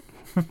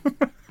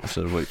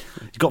 So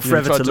You've got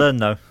forever to learn,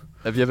 though.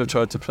 Have you ever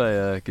tried to play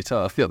a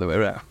guitar the other way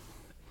around?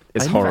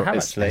 It's I never horrible. have,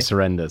 It's actually.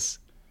 horrendous.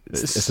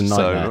 It's a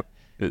nightmare.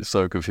 It's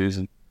so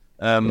confusing.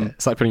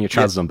 It's like putting your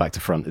trousers on back to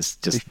front. It's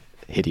just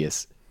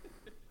hideous.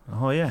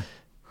 Oh, yeah.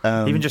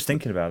 Even just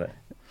thinking about it.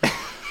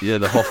 Yeah,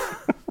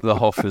 the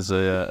Hoff is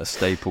a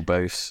staple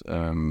bass.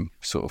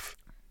 Sort of.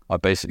 I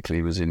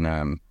basically was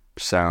in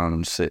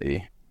Sound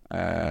City.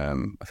 I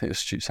think it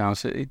was Sound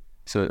City.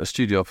 So a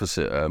studio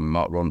opposite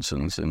Mark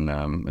Ronson's in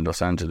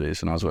Los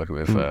Angeles, and I was working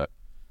with a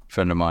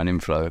friend of mine,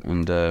 Inflow,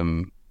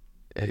 and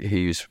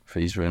he's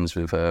friends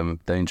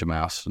with Danger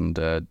Mouse, and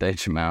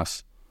Danger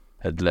Mouse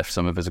had left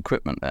some of his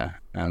equipment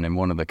there, and in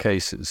one of the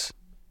cases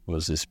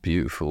was this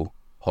beautiful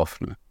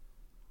Hofner,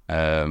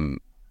 and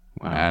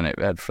it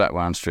had flat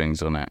wound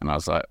strings on it, and I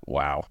was like,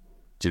 wow.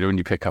 Do you know when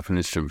you pick up an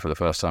instrument for the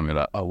first time, you're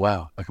like, oh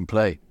wow, I can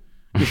play.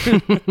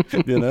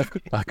 You know,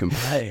 I can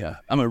play.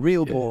 I'm a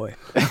real boy.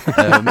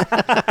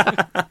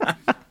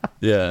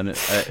 Yeah, and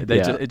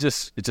it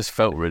just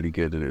felt really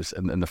good, and it was,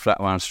 and the flat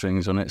wound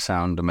strings on it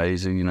sound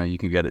amazing. You know, you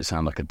can get it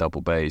sound like a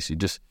double bass. You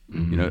just,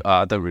 you know,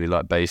 I don't really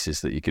like basses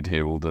that you could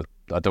hear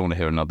I don't want to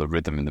hear another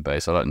rhythm in the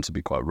bass. I like them to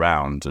be quite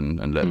round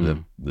and let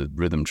the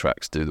rhythm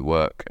tracks do the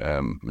work.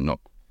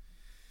 Not.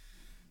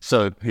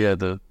 So yeah,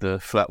 the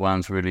flat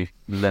wounds really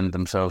lend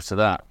themselves to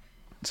that.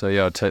 So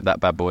yeah, I'd take that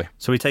bad boy.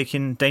 So we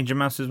taking Danger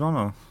Mouse's one,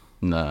 or?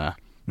 Nah.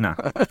 No,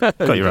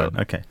 got your own.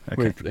 Okay.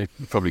 They'd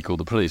probably call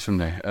the police,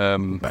 wouldn't they?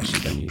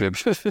 Actually,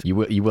 don't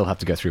you will have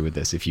to go through with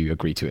this if you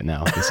agree to it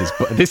now.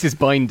 This is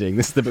binding.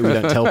 This is the bit we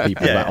don't tell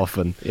people that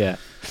often. Yeah.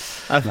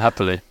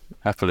 Happily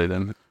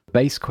then.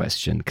 Bass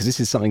question, because this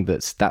is something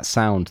that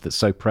sound that's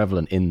so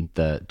prevalent in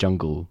the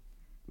jungle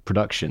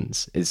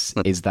productions is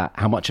that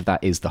how much of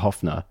that is the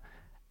Hofner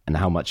and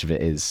how much of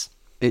it is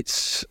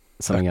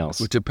something else?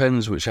 It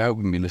depends which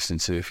album you listen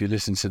to. If you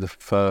listen to the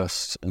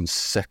first and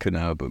second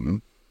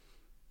album,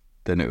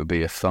 then it would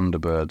be a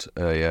Thunderbird,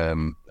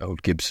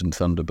 old Gibson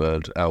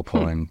Thunderbird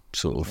Alpine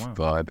sort of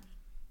vibe.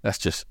 That's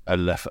just a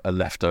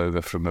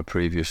leftover from a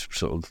previous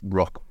sort of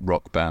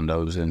rock band I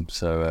was in.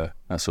 So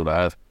that's all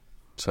I have.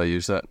 So I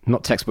use that.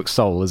 Not textbook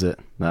soul, is it?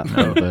 That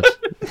Thunderbird.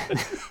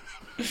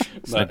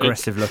 It's an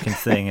aggressive-looking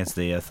thing, is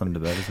the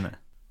Thunderbird, isn't it?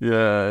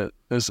 Yeah,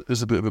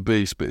 there's a bit of a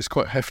beast, but it's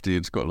quite hefty.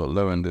 It's got a lot of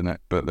low end in it,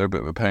 but they're a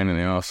bit of a pain in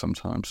the arse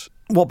sometimes.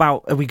 What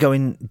about, are we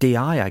going DI,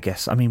 I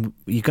guess? I mean,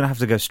 you're going to have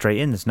to go straight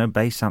in. There's no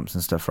bass amps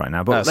and stuff right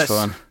now. But that's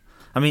fine.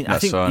 I mean, I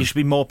think fine. You should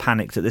be more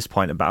panicked at this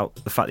point about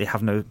the fact that you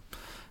have no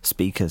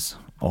speakers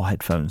or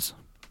headphones.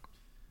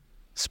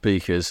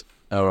 Speakers,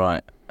 all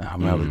right.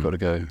 Now we've got to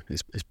go.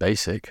 It's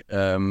basic.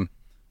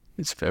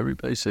 It's very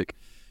basic.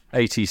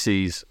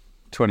 ATCs,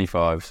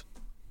 25s,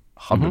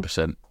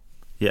 100%.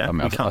 Yeah, I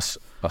mean,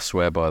 I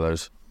swear by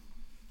those.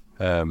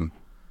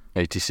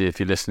 ATC, if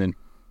you're listening,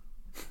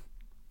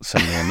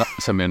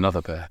 send me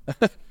another pair.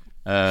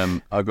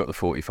 I've got the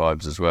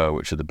 45s as well,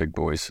 which are the big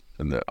boys,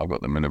 and I've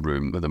got them in a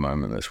room at the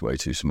moment that's way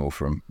too small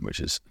for them,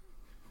 which is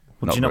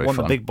do you not want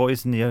the big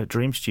boys in the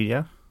Dream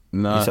Studio?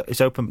 No.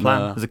 It's open plan.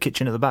 No. There's a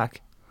kitchen at the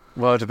back.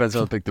 Well, it depends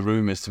how big the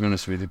room is, to be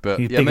honest with you. But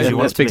Big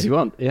as you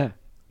want. Yeah.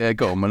 Yeah,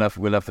 go on.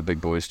 We'll have the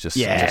big boys just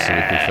so we We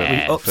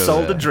can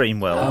upsold the dream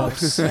world.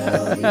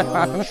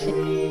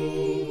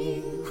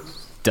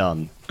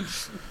 Done.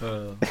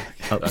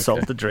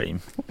 Upsold the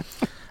dream.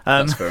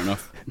 That's fair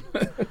enough.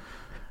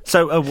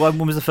 So when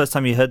was the first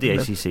time you heard the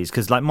ACCs?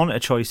 Because like monitor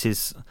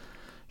choices,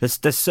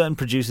 there's certain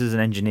producers and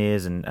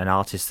engineers and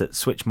artists that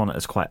switch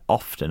monitors quite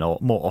often, or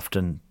more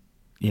often,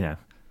 Yeah.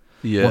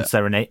 once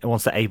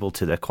they're able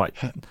to, they're quite...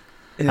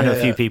 I know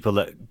a few people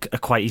that are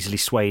quite easily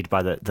swayed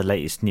by the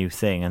latest new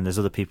thing, and there's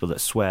other people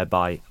that swear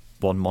by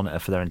one monitor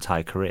for their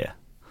entire career.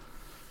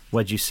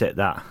 Where'd you sit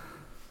that?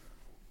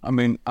 I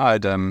mean, I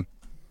had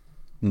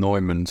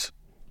Neumann's.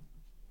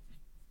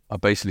 I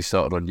basically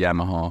started on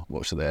Yamaha.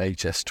 What were they?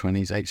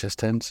 HS20s,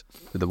 HS10s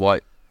with the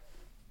white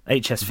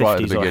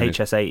HS50s or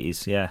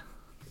HS80s, yeah.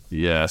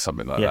 Yeah,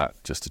 something like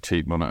that. Just a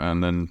cheap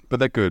monitor, but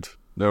they're good.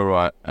 They're all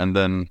right. And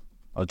then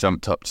I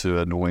jumped up to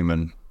a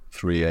Neumann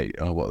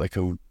 38, or what they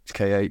call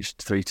KH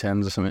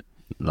 310s or something.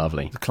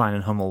 Lovely. The Klein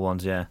and Hummel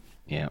ones, yeah.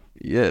 Yeah.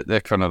 Yeah, they're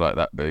kind of like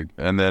that big.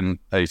 And then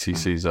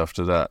ATCs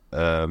after that.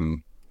 I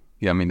mean,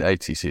 the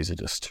ATCs are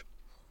just...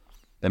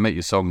 They make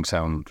your song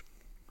sound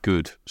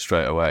good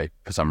straight away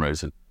for some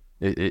reason.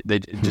 They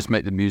just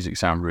make the music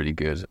sound really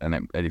good.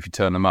 And if you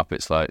turn them up,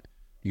 it's like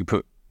you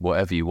put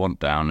whatever you want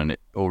down and it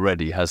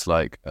already has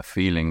like a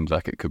feeling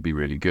like it could be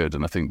really good.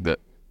 And I think that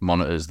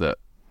monitors that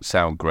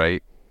sound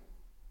great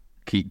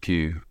keep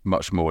you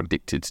much more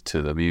addicted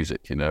to the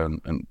music, and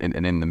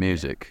in the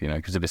music,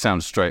 because if it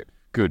sounds straight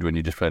good when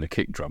you just played a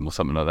kick drum or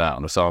something like that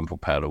on a sample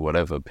pad or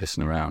whatever,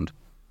 pissing around,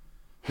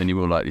 then you're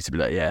more likely to be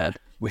like, yeah,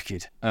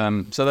 wicked.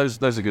 So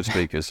those are good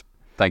speakers.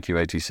 Thank you,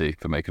 ATC,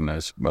 for making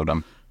those. Well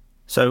done.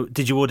 So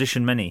did you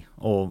audition many,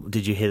 or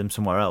did you hear them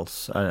somewhere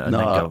else and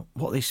then go,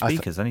 what are these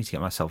speakers? I need to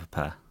get myself a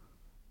pair.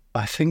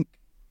 I think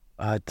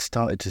I'd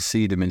started to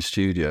see them in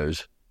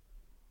studios,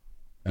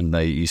 and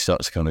you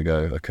start to kind of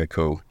go, okay,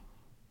 cool.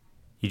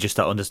 You just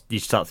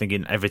start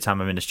thinking, every time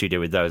I'm in the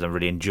studio with those, I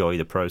really enjoy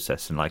the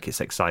process and like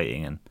it's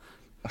exciting. And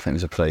I think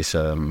there's a place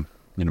in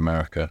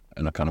America,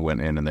 and I kind of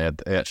went in, and they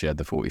actually had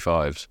the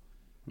 45s,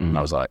 and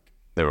I was like,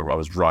 I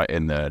was right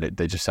in there. And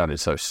they just sounded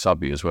so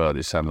subby as well.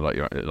 They sounded like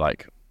you're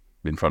like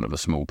in front of a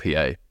small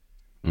PA,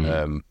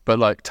 but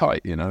like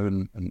tight,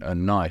 and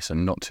nice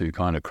and not too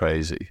kind of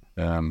crazy.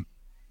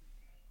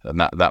 And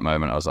that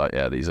moment, I was like,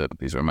 yeah, these are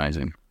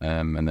amazing.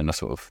 And then I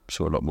sort of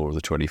saw a lot more of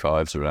the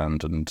 25s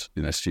around, and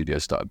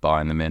studios started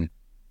buying them in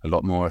a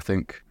lot more. I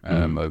think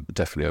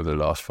definitely over the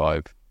last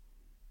 5.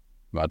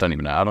 I don't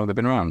even know how long they've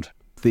been around.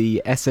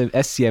 The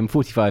SCM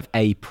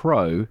 45A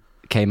Pro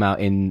came out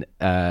in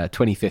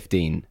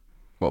 2015.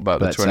 What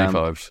about the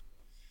 25s?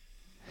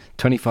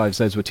 25s,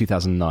 those were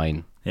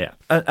 2009. Yeah,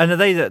 and are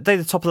they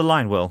the top of the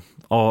line, Will?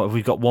 Or have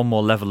we got one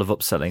more level of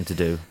upselling to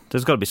do?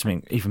 There's got to be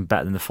something even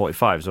better than the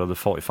 45s, or the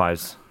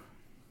 45s,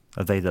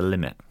 are they the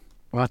limit?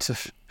 Well,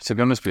 to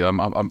be honest with you,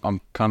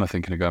 I'm kind of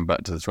thinking of going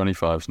back to the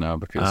 25s now,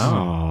 because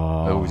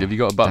have you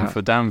got a button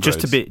for downgrades?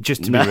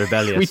 Just to be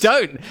rebellious. We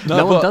don't.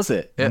 No one does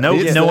it.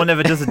 No one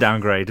ever does a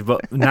downgrade,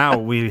 but now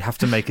we have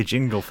to make a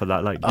jingle for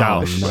that, like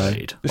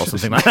downgrade or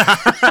something like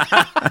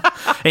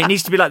that. It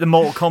needs to be like the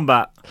Mortal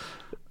Kombat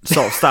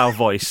sort of style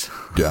voice.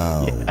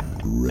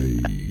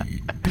 Downgrade.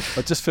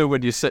 I just feel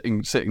when you're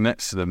sitting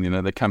next to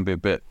them, they can be a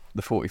bit.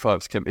 The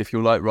 45s can, if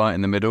you're like right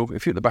in the middle,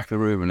 if you're at the back of the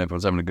room and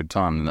everyone's having a good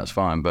time, then that's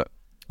fine. But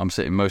I'm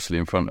sitting mostly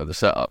in front of the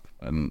setup,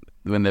 and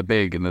when they're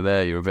big and they're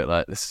there, you're a bit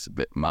like, this is a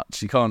bit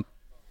much. You can't.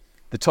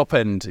 The top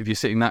end, if you're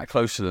sitting that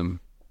close to them,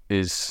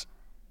 it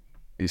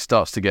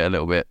starts to get a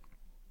little bit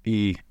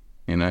you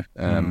know.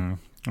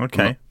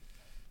 Okay.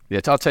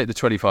 I'll take the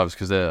 25s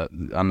because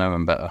I know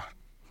them better.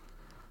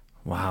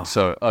 Wow.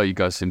 So, you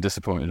guys seem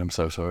disappointed. I'm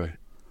so sorry.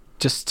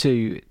 Just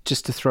to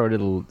throw a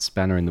little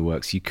spanner in the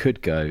works, you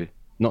could go,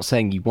 not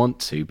saying you want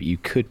to, but you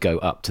could go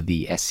up to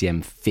the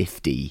SEM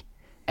 50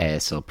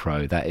 ASL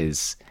Pro. That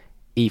is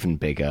even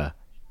bigger,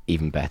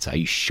 even better. Are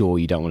you sure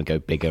you don't want to go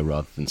bigger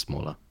rather than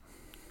smaller?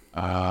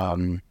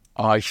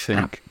 I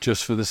think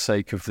just for the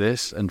sake of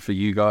this and for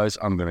you guys,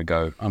 I'm going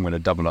to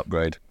double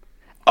upgrade.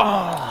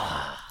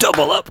 Oh,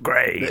 double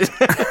upgrade.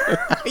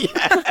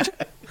 Yeah.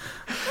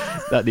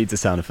 That needs a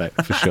sound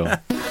effect for sure.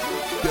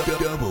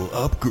 Double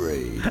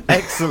upgrade.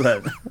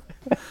 Excellent.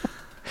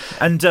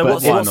 And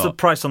what's the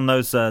price on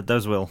those,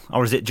 Will?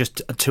 Or is it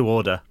just to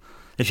order?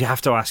 If you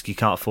have to ask, you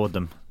can't afford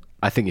them.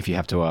 I think if you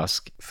have to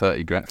ask.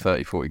 40 grand,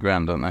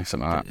 don't they?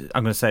 Something like that.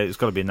 I'm going to say it's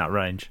got to be in that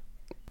range.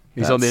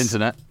 He's on the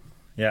internet.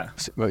 Yeah.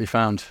 See what you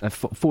found.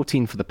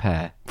 14 for the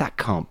pair. That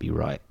can't be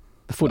right.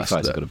 The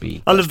 45's got to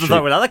be. I love the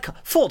fact with that.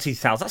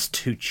 40,000, that's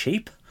too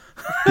cheap.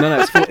 No,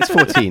 it's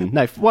 14.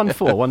 No,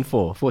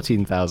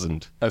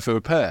 14,000. Oh, for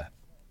a pair?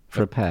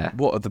 For a pair.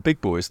 What are the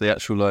big boys? The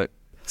actual, like...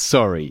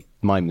 Sorry,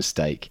 my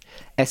mistake.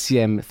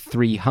 SEM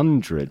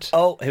 300.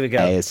 Oh, here we go.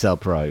 ASL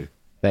Pro.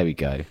 There we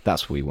go.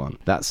 That's what we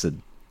want. That's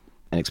an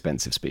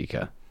expensive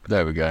speaker.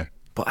 There we go.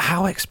 But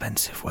how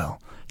expensive,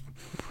 Will?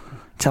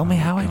 Tell me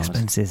how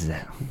expensive is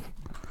it?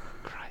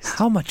 Christ.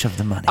 How much of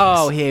the money?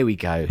 Oh, here we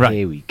go. Right.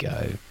 Here we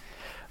go.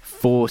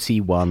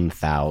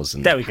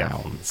 41,000 There we go.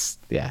 pounds.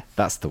 Yeah,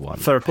 that's the one.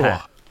 For a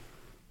pair.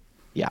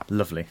 Yeah.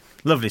 Lovely.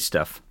 Lovely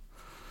stuff.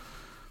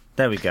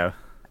 There we go.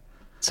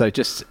 So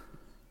just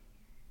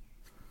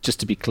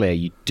to be clear,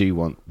 you do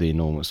want the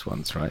enormous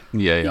ones, right?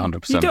 Yeah,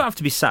 100%. You don't have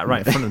to be sat right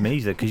in front of them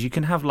either, because you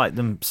can have like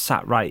them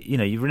sat right. You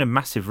know, you're in a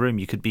massive room.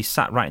 You could be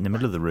sat right in the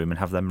middle of the room and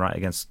have them right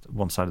against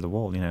one side of the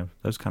wall. You know,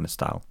 those kind of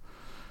style.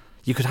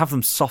 You could have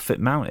them soffit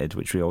mounted,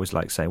 which we always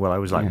like saying. Well, I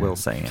always like Will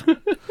saying it.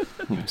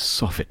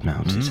 Soffit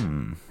mounted.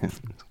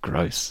 It's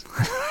gross.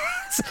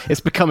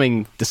 It's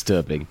becoming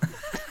disturbing.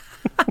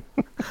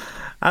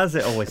 As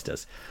it always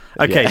does.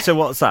 Okay, Yeah. so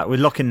what's that? We're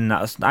locking in that.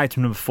 That's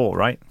item number 4,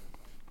 right?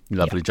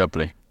 Lovely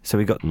jubbly. So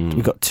we got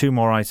 2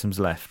 more items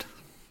left.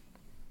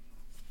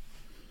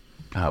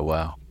 Oh,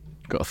 wow.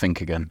 Got to think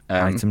again.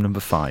 Item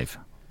number 5.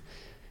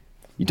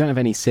 You don't have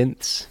any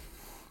synths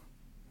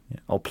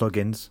Or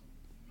plugins.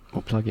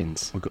 or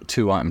plugins. We've got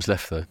 2 items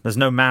left, though. There's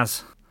no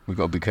Maz. We've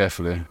got to be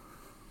careful here.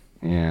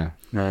 Yeah.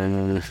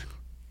 No.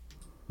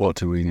 What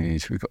do we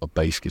need? We've got a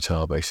bass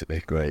guitar,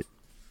 basically. Great.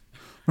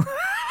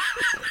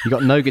 You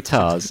got no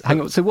guitars.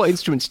 Hang on. So what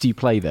instruments do you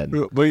play then?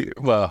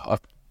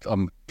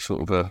 I'm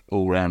sort of a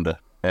all-rounder,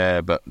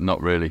 but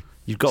not really.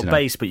 You've got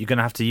bass, but you're going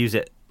to have to use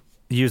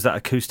that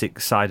acoustic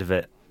side of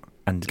it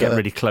and get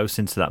really close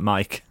into that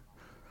mic.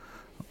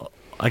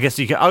 I guess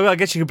you can. I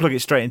guess you can plug it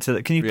straight into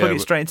that. Can you plug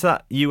it straight into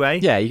that UA?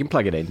 Yeah, you can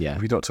plug it in. Yeah.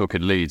 We're not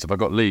talking leads. Have I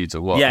got leads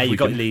or what? Yeah, you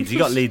got leads. You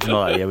got leads and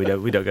all that. Yeah,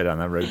 we don't go down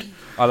that road.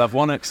 I'll have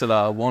one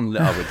XLR, one.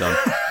 We're done.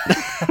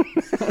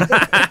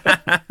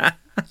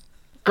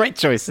 Great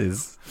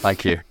choices.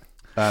 Thank you.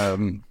 What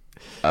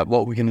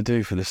are we going to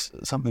do for this?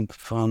 Something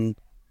fun.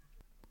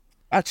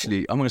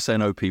 Actually, I'm going to say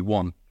an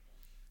OP1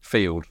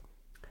 field.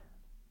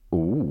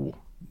 Ooh.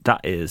 That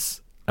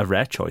is a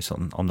rare choice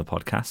on the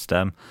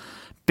podcast.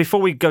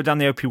 Before we go down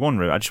the OP1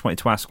 route, I just wanted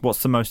to ask,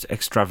 what's the most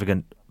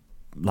extravagant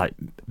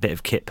bit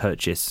of kit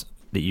purchase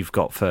that you've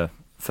got for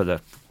the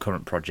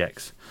current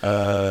projects?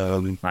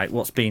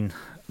 What's been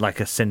like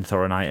a synth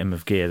or an item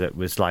of gear that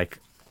was like,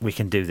 we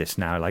can do this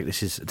now. Like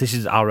this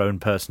is our own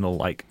personal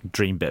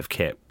dream bit of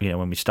kit. You know,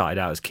 when we started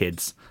out as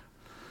kids.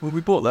 Well, we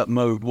bought that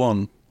Moog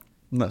 1,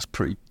 and that's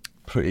pretty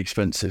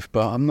expensive.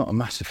 But I'm not a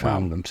massive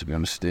fan of them, to be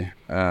honest with you.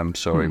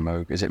 Sorry,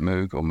 Moog. Is it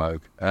Moog or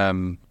Moog?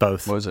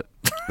 Both. What is it?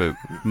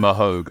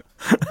 Mahogue.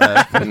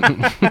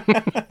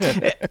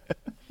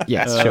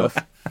 Yes, sure.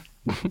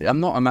 I'm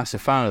not a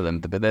massive fan of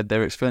them, but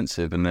they're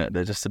expensive and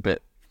they're just a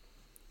bit.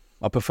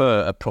 I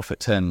prefer a Prophet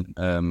 10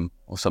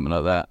 or something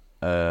like that.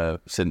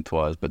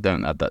 Synth-wise, but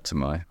don't add that to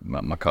my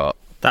cart.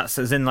 That's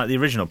as in the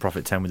original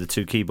Prophet 10 with the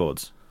 2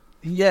 keyboards.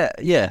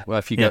 Yeah. Well,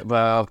 if you get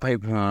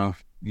paper,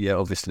 yeah,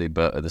 obviously,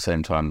 but at the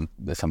same time,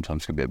 there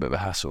sometimes can be a bit of a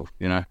hassle.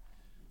 You know,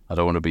 I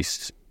don't want to be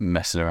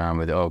messing around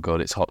with it. Oh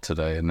God, it's hot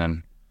today, and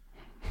then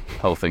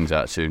whole thing's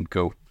out of tune.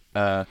 Cool.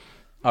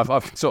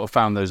 I've sort of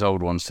found those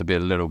old ones to be a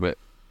little bit.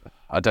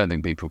 I don't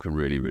think people can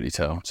really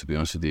tell, to be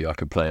honest with you. I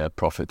could play a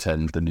Prophet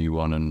 10, the new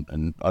one,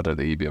 and I don't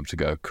think you'd be able to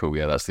go, cool,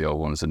 yeah, that's the old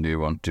one, it's the new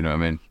one. Do you know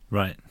what I mean?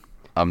 Right.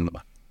 On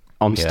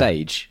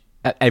stage,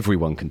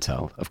 everyone can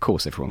tell. Of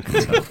course everyone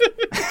can tell.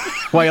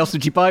 Why else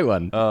would you buy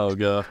one? Oh,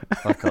 God,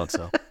 I can't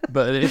tell.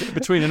 But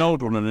between an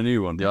old one and a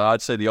new one, yeah,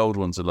 I'd say the old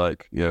ones are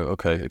like,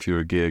 okay, if you're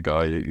a gear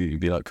guy,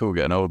 you'd be like, cool,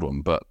 get an old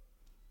one. But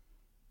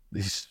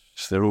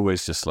they're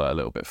always just a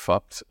little bit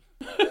fucked.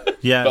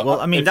 Yeah, But well,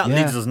 I mean, that yeah,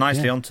 leads us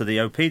nicely yeah. onto the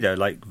OP, though,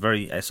 like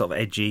very sort of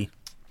edgy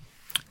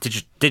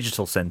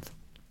digital synth.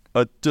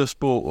 I just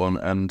bought one,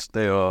 and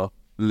they are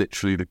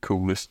literally the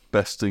coolest,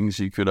 best things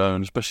you could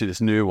own, especially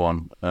this new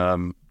one.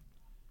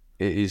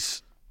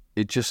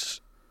 It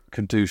just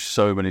can do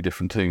so many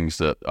different things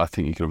that I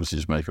think you could obviously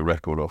just make a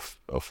record off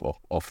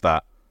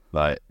that.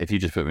 Like, if you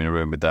just put me in a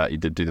room with that, you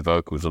did do the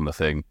vocals on the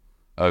thing,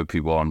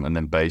 OP1, and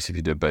then bass. If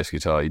you did bass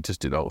guitar, you just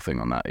do the whole thing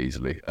on that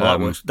easily.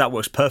 Well, that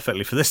works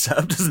perfectly for this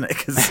setup, doesn't it?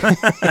 'Cause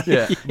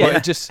Yeah, well,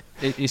 it's just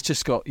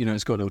got,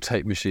 it's got a little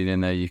tape machine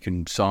in there. You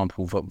can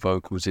sample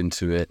vocals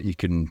into it. You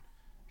can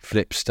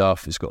flip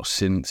stuff. It's got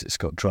synths. It's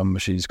got drum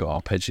machines. It's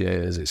got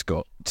arpeggiators. It's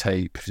got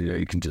tape.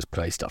 You can just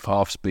play stuff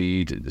half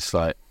speed.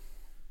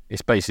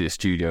 It's basically a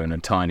studio in a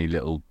tiny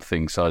little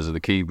thing size of the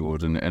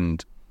keyboard.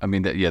 And I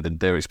mean,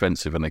 they're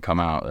expensive when they come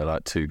out. They're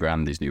like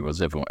 $2,000. These new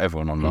ones.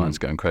 Everyone online's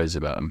going crazy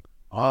about them.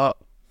 Oh,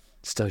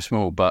 it's so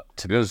small, but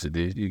to be honest with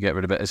you, you get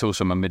rid of it. It's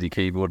also my MIDI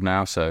keyboard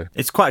now, so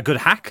it's quite a good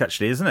hack,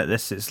 actually, isn't it?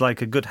 It's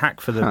like a good hack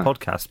for the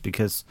podcast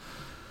because,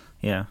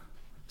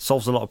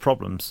 solves a lot of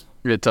problems.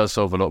 it does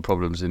solve a lot of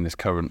problems in this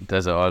current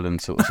desert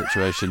island sort of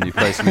situation you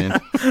place me in.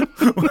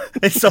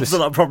 It solves a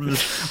lot of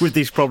problems with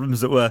these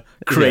problems that were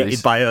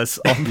created by us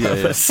on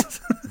purpose.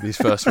 These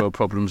first world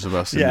problems of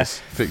us in this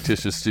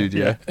fictitious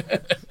studio.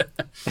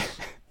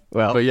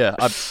 Well, but yeah,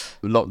 I'd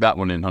lock that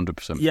one in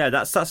 100%. Yeah,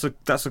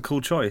 that's a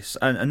cool choice,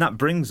 and that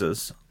brings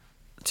us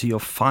to your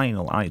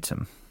final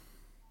item.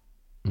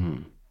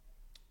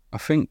 I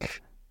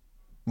think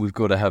we've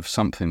got to have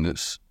something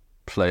that's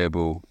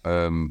playable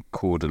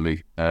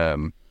chordally,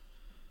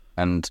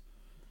 and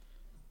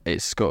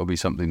it's got to be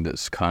something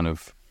that's kind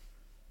of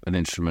an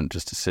instrument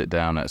just to sit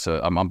down at.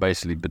 So I'm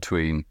basically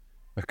between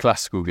a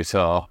classical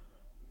guitar,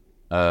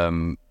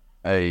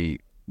 a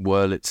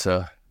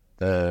Wurlitzer.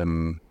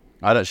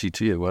 I'd actually,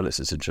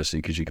 Wurlitzer's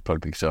interesting because you could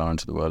plug the guitar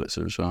into the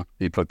Wurlitzer as well.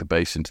 You plug the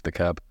bass into the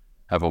cab.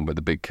 Have one with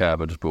the big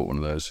cab. I just bought one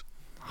of those.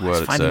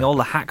 He's finding all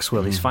the hacks,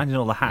 Will. He's finding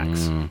all the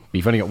hacks.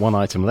 You've only got one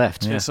item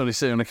left. Yeah, it's only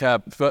sitting on the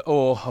cab.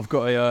 Or I've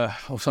got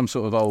some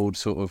sort of old,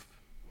 sort of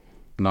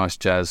nice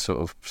jazz sort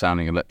of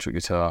sounding electric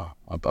guitar.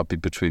 I'd be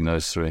between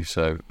those three.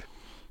 So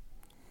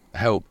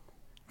help.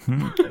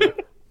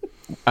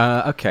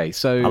 Okay,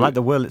 so I like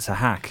the Wurlitzer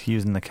hack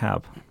using the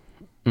cab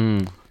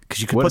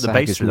because you could Wurlitzer put the hack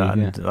bass is through that,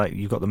 new, and like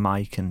you've got the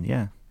mic, and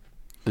You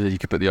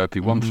could put the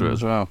OP1 through it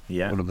as well.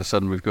 Yeah. All of a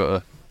sudden we've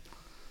got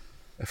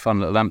a fun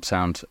little amp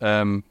sound.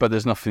 But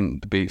there's nothing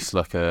that beats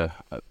like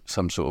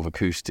some sort of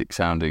acoustic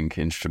sounding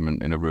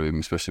instrument in a room,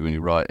 especially when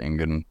you're writing.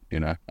 And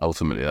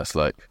ultimately that's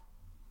like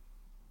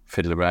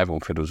fiddle around. Everyone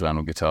fiddles around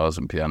on guitars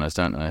and pianos,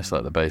 don't they? It's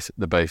like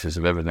the basis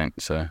of everything.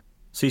 So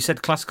you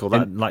said classical,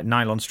 that like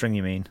nylon string,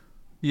 you mean?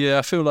 yeah,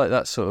 I feel like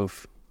that sort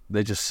of,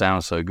 they just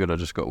sound so good. I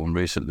just got one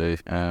recently,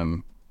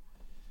 and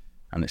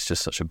it's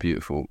just such a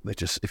beautiful.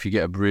 If you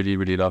get a really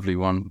really lovely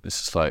one,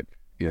 it's just like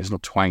it's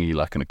not twangy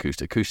like an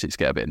acoustic. Acoustics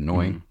get a bit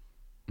annoying.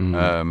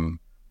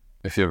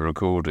 If you're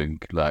recording,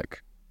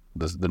 like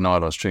the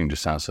nylon string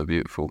just sounds so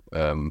beautiful,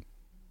 and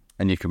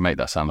you can make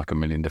that sound like a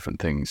million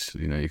different things.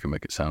 You can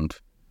make it sound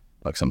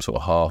like some sort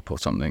of harp or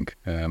something.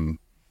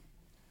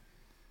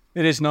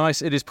 It is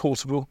nice. It is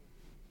portable.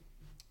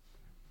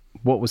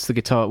 what was the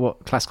guitar?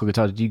 What classical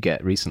guitar did you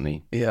get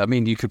recently? Yeah, I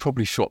mean, you could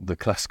probably swap the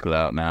classical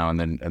out now, and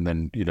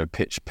then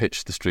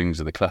pitch the strings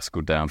of the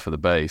classical down for the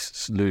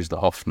bass, lose the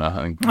Hofner,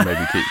 and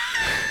maybe keep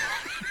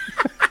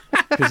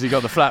because you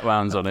got the flat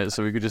wounds on it,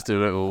 so we could just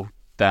do a little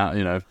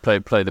down,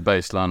 play the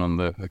bass line on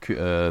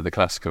the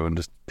classical and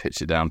just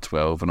pitch it down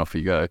 12, and off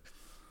you go.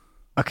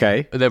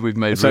 Okay, And then we've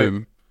made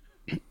room.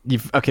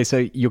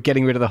 So you're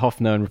getting rid of the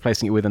Hofner and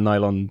replacing it with a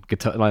nylon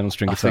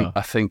string guitar.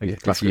 I think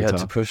if classical you had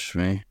guitar. to push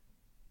me,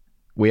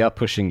 We are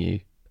pushing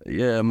you.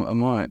 yeah, I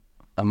might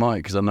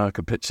because I know I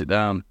could pitch it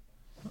down.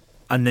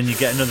 And then you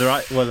get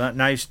another. Well,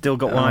 now you've still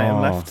got one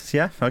item left.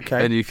 Yeah,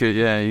 okay. And you could,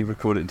 you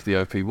record it into the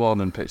OP1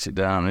 and pitch it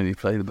down, and you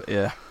play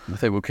I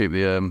think we'll keep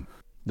the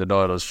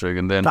nylon string,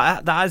 and then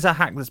That is a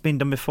hack that's been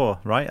done before,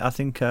 right? I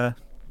think.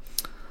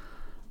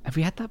 Have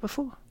we had that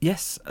before?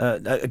 Yes,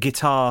 a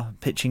guitar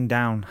pitching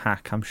down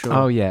hack. I'm sure.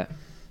 Oh yeah.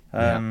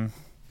 well,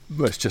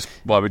 it's just,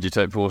 why would you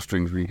take 4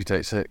 strings when you could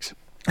take 6?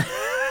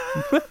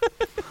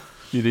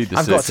 You need the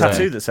I've 6. got a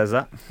tattoo that says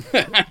that.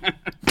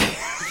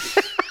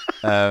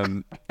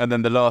 And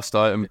then the last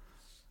item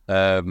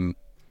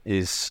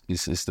is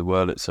the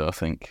Wurlitzer, I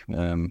think.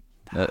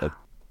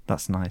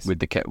 That's nice. With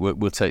the cab,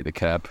 we'll take the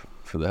cab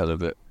for the hell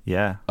of it.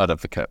 Yeah. I'd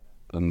have the cab,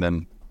 and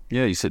then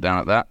you sit down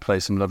at that,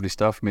 play some lovely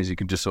stuff. It means you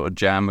can just sort of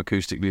jam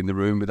acoustically in the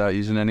room without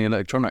using any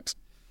electronics.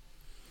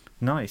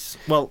 Nice.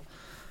 Well,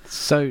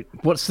 So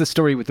what's the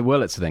story with the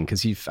Wurlitzer then?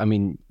 Because you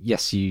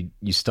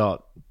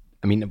start.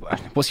 I mean,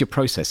 what's your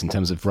process in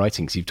terms of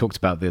writing? Because you've talked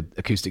about the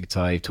acoustic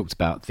guitar, you've talked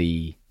about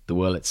the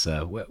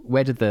Wurlitzer.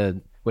 Where does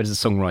the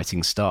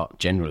songwriting start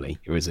generally,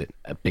 or is it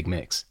a big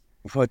mix?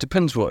 Well, it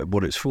depends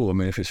what it's for. I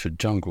mean, if it's for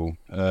jungle,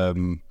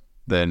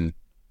 then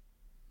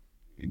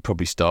you'd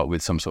probably start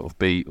with some sort of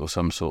beat or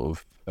some sort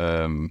of,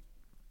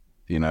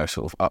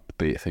 sort of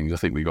upbeat things. I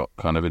think we got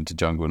kind of into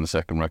jungle in the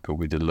second record.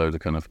 We did a load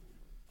of kind of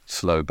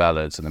slow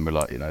ballads, and then we're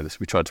like,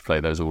 we tried to play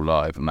those all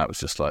live, and that was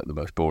just like the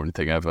most boring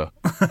thing ever.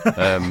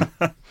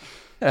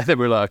 And then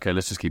we're like, okay,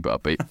 let's just keep it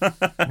upbeat.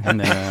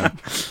 And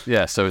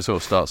then, so it sort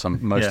of starts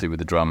mostly with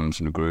the drums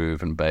and the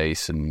groove and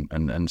bass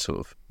and sort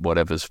of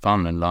whatever's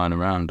fun and lying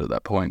around at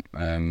that point.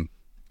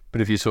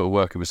 But if you're sort of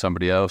working with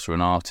somebody else or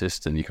an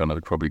artist, then you kind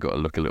of probably got to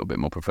look a little bit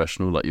more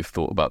professional, like you've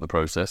thought about the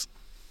process.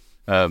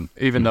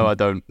 Even though I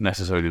don't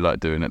necessarily like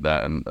doing it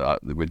that, and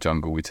with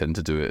Jungle we tend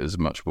to do it as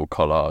much more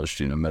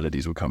collage.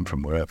 Melodies will come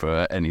from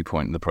wherever at any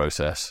point in the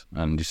process,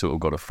 and you sort of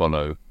got to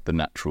follow the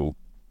natural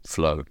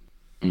flow.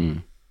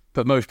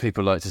 But most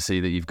people like to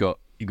see that you've got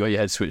your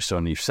head switched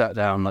on, you've sat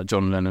down like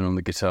John Lennon on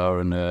the guitar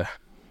and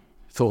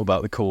thought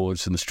about the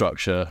chords and the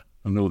structure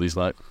and all these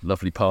like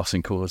lovely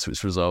passing chords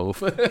which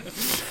resolve.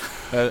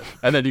 And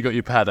then you got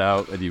your pad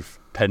out and you've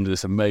penned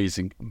this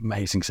amazing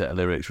set of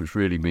lyrics, which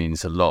really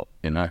means a lot,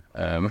 and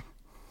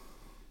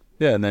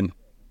then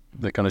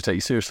they kind of take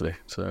you seriously.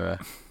 So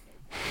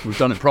we've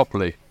done it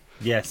properly.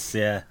 Yes,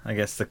 yeah. I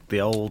guess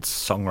the old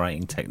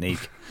songwriting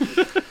technique.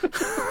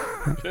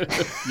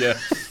 Yeah.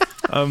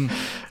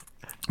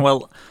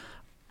 Well,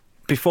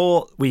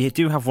 before we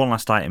do have one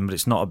last item, but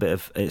it's not a bit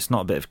of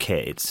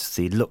kit. It's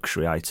the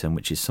luxury item,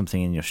 which is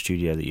something in your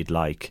studio that you'd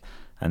like.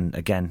 And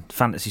again,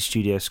 Fantasy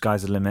Studio,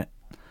 sky's the limit.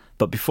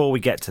 But before we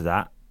get to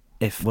that,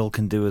 if Will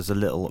can do us a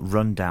little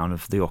rundown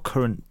of your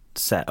current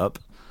setup,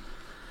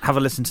 have a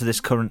listen to this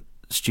current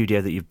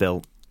studio that you've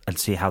built and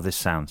see how this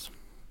sounds.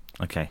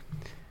 Okay.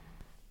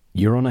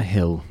 You're on a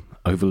hill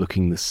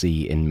overlooking the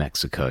sea in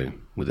Mexico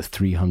with a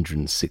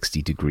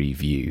 360-degree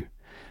view.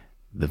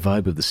 The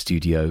vibe of the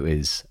studio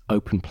is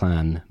open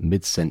plan,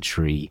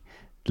 mid-century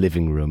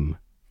living room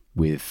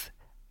with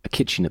a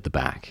kitchen at the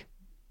back.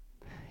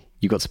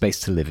 You've got space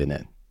to live in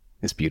it.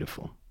 It's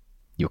beautiful.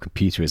 Your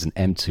computer is an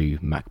M2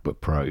 MacBook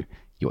Pro.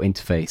 Your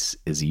interface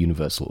is a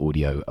Universal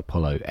Audio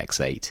Apollo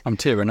X8. I'm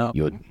tearing up.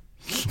 Your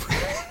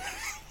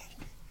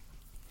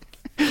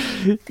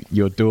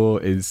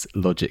door is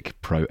Logic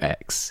Pro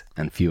X.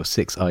 And for your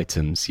 6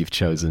 items, you've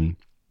chosen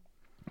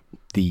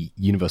the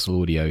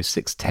Universal Audio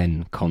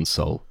 610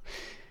 console,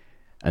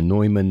 a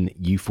Neumann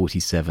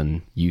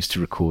U47 used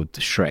to record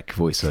the Shrek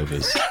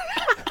voiceovers.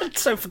 I'd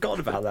so forgotten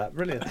about that.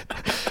 Brilliant.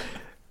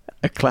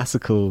 A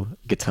classical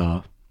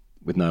guitar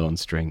with nylon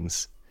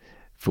strings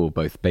for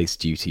both bass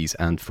duties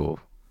and for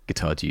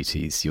guitar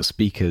duties. Your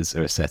speakers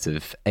are a set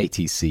of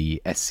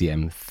ATC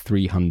SCM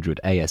 300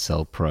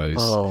 ASL Pros.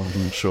 Oh,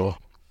 I'm sure.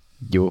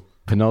 Your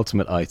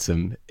penultimate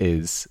item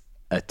is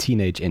a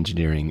Teenage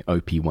Engineering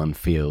OP1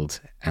 Field,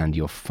 and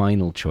your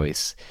final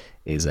choice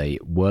is a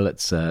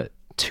Wurlitzer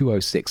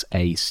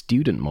 206A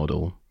student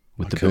model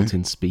with the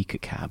built-in speaker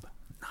cab.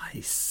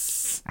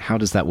 Nice. How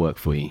does that work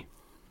for you?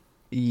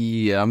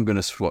 Yeah, I'm going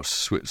to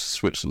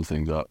switch some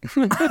things up.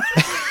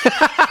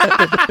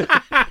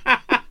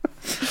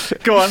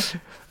 Go on.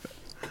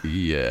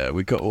 Yeah,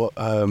 we got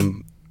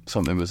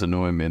something was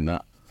annoying me in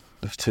that.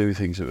 There's two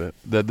things of it.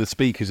 The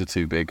speakers are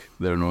too big.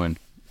 They're annoying.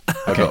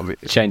 Okay,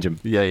 change them.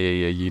 Yeah.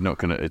 You're not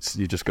gonna.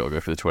 You just got to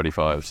go for the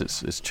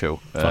 25s. It's chill.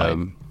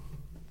 Fine.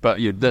 But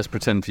let's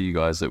pretend for you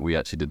guys that we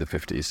actually did the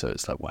 50s. So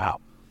it's like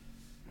wow.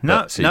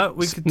 No.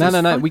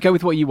 We go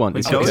with what you want.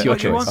 It's your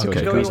choice.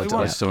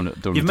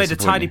 You've made a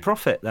tidy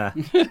profit there.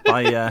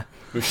 By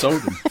we've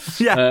sold them.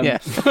 Yeah.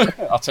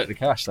 I'll take the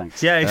cash,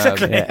 thanks. Yeah,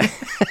 exactly.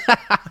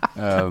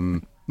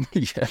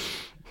 Yeah.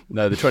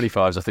 No, the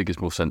 25s I think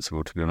is more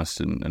sensible, to be honest,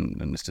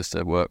 and it's just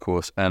a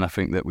workhorse. And I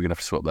think that we're gonna have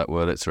to swap that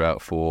Wurlitzer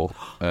out for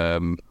a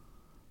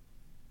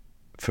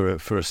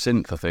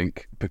synth, I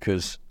think,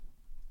 because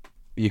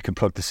you can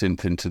plug the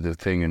synth into the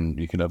thing and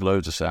you can have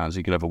loads of sounds.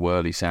 You can have a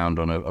whirly sound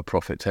on a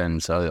Prophet 10,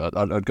 so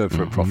I'd go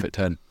for a Prophet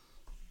 10.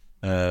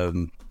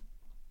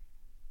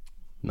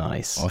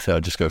 Nice. I think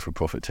I'd just go for a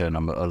Prophet 10.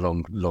 I'm a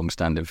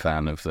long-standing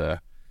fan of the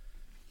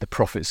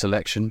Prophet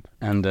selection,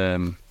 and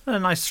a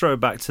nice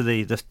throwback to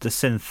the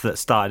synth that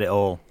started it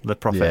all, the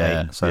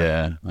Prophet 8. So.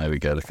 Yeah, there we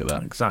go. Look at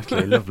that.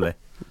 Exactly, lovely.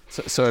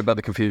 Sorry about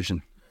the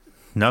confusion.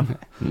 No.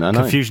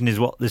 Confusion is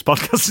what this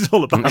podcast is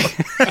all about.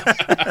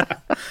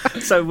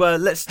 So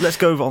let's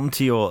go on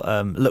to your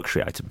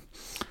luxury item.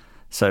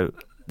 So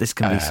this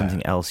can be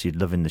something else you'd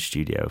love in the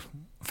studio,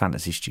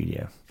 Fantasy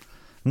Studio.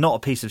 Not a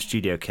piece of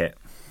studio kit.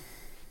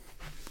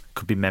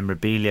 Could be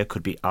memorabilia,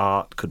 could be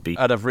art, could be...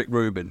 I'd have Rick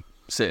Rubin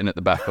sitting at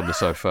the back on the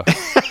sofa.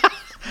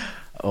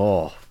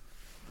 Oh,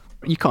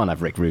 you can't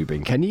have Rick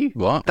Rubin, can you?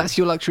 What? That's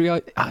your luxury.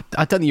 I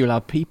don't think you're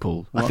allowed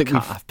people. I think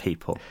can't have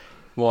people.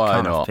 Why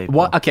Can't not? have people.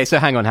 Why? Okay, so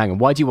hang on.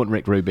 Why do you want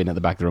Rick Rubin at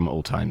the back of the room at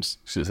all times?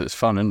 It's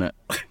fun, isn't it?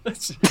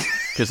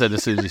 Because then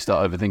as soon as you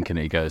start overthinking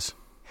it, he goes,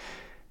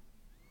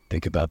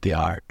 think about the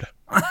art.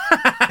 And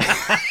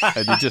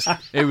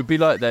it would be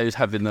like those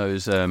having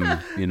those,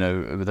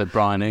 that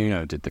Brian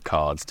Eno did the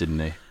cards, didn't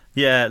he?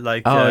 Yeah,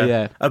 like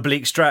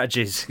oblique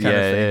strategies kind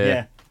of thing.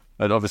 Yeah.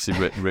 And obviously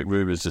Rick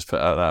Rubin's just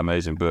put out that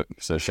amazing book,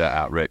 so shout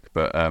out Rick.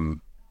 But I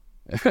don't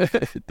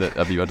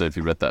know if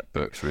you read that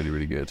book. It's really,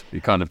 really good.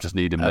 You kind of just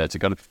need him there to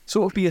kind of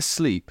sort of be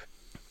asleep,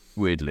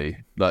 weirdly,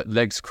 like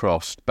legs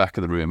crossed, back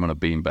of the room on a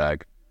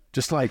beanbag,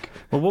 Just like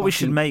Well, what we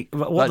should make,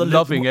 what like the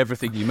loving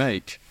everything you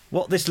make.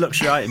 what this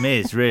luxury item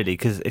is really,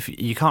 because if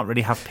you can't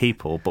really have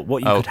people, but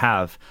what you could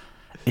have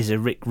is a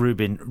Rick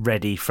Rubin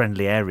ready,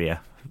 friendly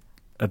area,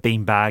 a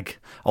beanbag,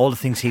 all the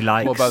things he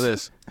likes. What about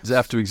this? Does it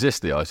have to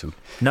exist, the item?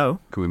 No.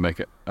 Can we make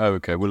it? Oh,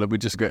 okay. Well, we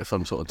just get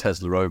some sort of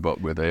Tesla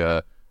robot with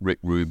a Rick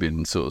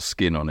Rubin sort of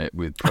skin on it,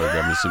 with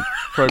program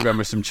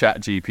with some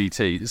Chat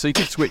GPT, so you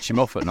could switch him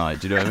off at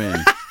night. Do you know what I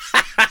mean?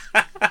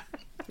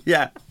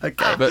 Yeah,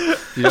 okay. But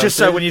you know Just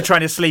so when you're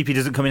trying to sleep, he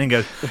doesn't come in and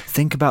go,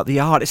 think about the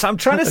art. It's, I'm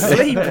trying to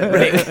sleep,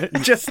 Rick.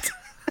 Just...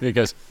 he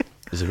goes,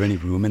 is there any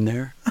room in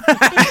there?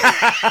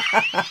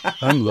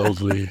 I'm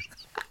lonely.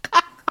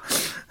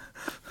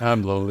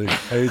 I'm lonely.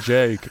 Hey,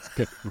 Jake,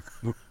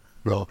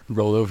 roll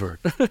over.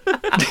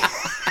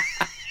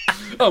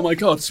 Oh my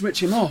God,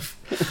 switch him off.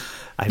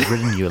 I've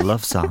written you a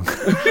love song.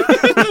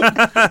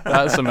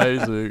 That's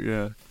amazing,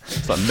 yeah.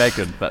 It's like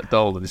Megan, that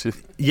doll.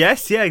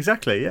 Yes, yeah,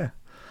 exactly, yeah.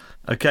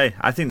 Okay,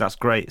 I think that's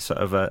great, sort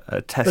of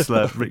a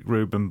Tesla Rick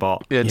Rubin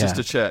bot. Yeah, just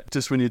to check.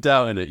 Just when you're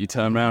doubting it, you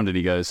turn around and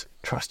he goes,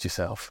 trust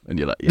yourself. And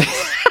you're like,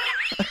 yes.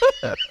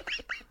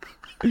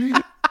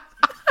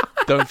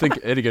 Don't think,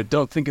 and he goes,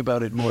 don't think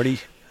about it, Morty.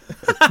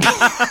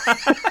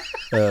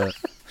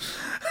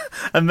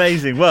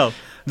 Amazing. Well,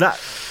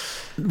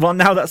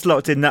 now that's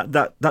locked in,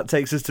 that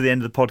takes us to the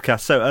end of the podcast.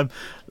 So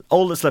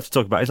all that's left to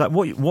talk about is like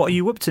what are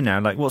you up to now?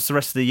 Like, what's the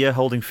rest of the year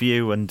holding for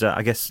you? And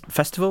I guess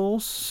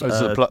festivals.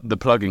 The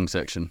plugging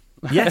section.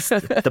 Yes,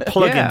 the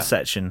plug-in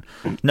section.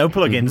 No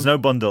plugins, no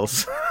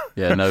bundles.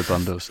 Yeah, no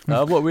bundles.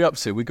 What are we up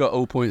to? We got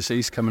All Points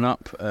East coming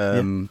up.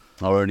 Our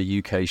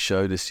only UK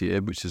show this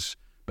year, which is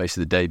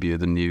basically the debut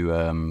of the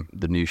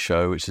new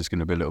show, which is going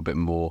to be a little bit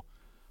more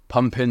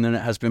pumping than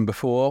it has been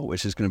before,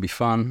 which is going to be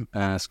fun.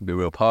 It's going to be a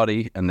real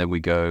party. And then we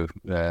go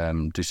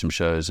do some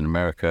shows in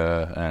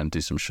America and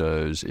do some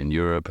shows in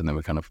Europe, and then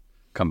we kind of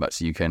come back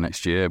to UK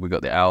next year. We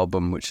got the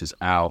album, which is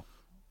out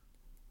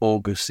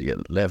August the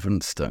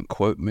 11th. Don't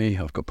quote me.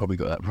 I've probably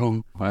got that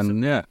wrong.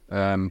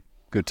 And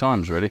good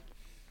times really.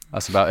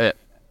 That's about it.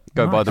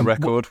 Go buy the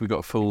record. We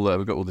got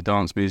we got all the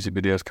dance music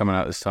videos coming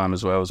out this time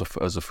as well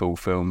as a full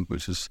film,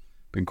 which has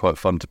been quite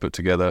fun to put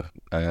together.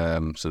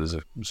 So there's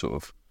a sort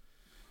of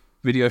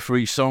video for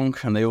each song,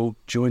 and they all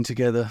join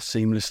together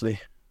seamlessly,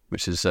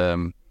 which is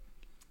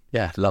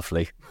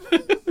lovely.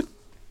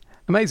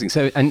 Amazing.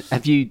 So, and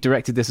have you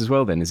directed this as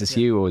well then? Is this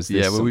you, or is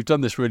this... Yeah, well, we've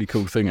done this really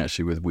cool thing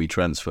actually with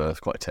WeTransfer. It's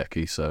quite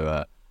techie.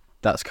 So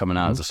that's coming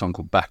out as a song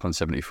called Back on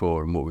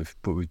 74, and what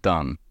we've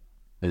done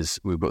is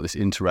we've got this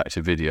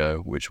interactive video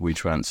which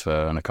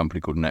WeTransfer and a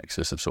company called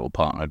Nexus have sort of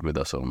partnered with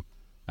us on,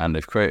 and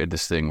they've created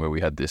this thing where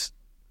we had these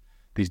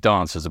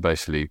dancers are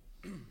basically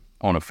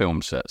on a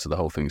film set, so the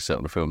whole thing's set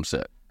on a film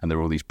set, and there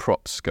are all these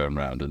props going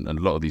around, and a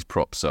lot of these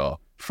props are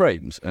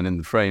frames, and in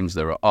the frames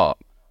there are art,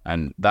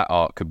 and that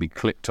art could be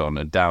clicked on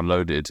and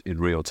downloaded in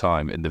real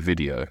time in the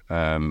video,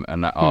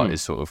 and that art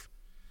is sort of,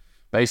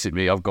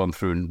 basically I've gone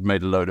through and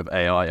made a load of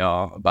AI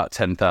art, about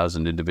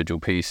 10,000 individual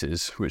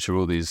pieces, which are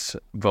all these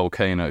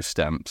volcano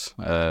stamps,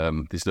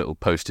 these little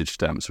postage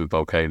stamps with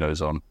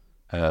volcanoes on,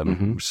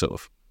 which sort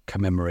of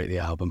commemorate the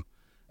album.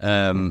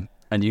 And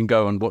you can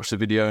go and watch the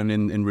video and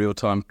in real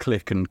time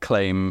click and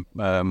claim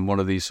one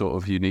of these sort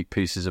of unique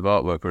pieces of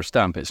artwork or a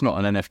stamp. It's not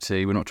an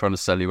NFT. We're not trying to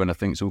sell you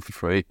anything. It's all for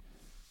free.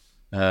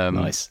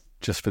 Nice.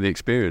 Just for the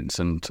experience.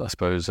 And I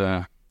suppose,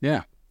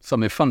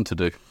 something fun to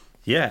do.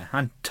 Yeah,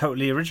 and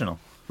totally original.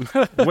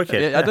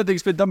 Wicked. I don't think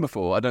it's been done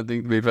before. I don't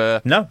think we've...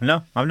 No,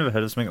 I've never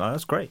heard of something like that.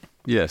 That's great.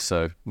 Yeah,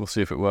 so we'll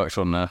see if it works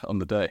on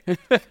the day.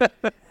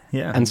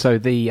 Yeah. And so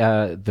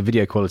the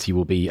video quality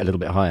will be a little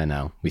bit higher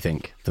now, we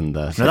think, than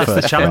the... No, that's the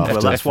first challenge.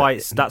 draft. Well,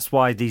 that's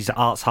why these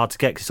art's hard to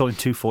get, because it's all in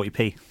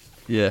 240p.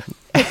 Yeah.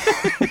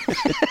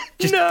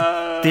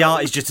 The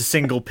art is just a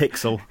single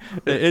pixel.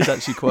 It is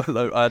actually quite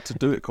low. I had to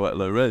do it quite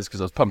low res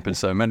because I was pumping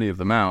so many of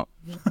them out.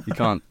 You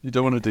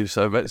don't want to do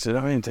so much. I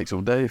mean, it takes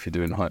all day if you're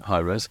doing high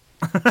res.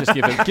 Just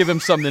give him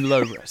something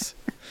low res.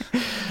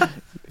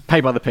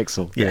 Pay by the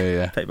pixel.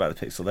 Yeah. Pay by the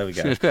pixel. There we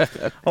go.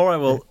 All right.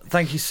 Well,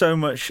 thank you so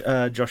much,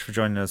 Josh, for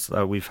joining us.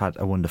 We've had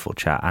a wonderful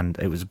chat, and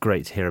it was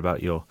great to hear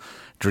about your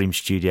dream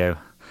studio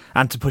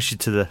and to push you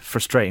to the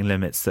frustrating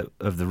limits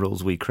of the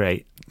rules we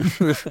create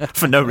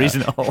for no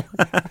reason at all.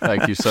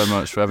 Thank you so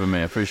much for having me.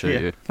 I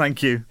appreciate you.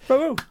 Thank you.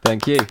 Bye-bye.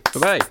 Thank you.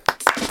 Bye-bye.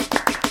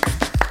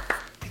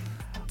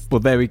 Well,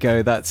 there we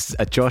go. That's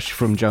Josh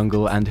from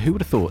Jungle, and who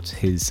would have thought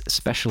his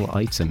special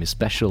item, his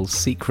special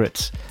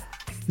secret,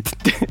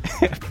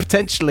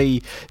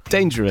 potentially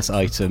dangerous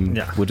item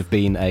would have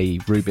been a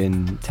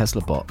Rubin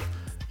Tesla bot.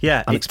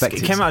 Yeah,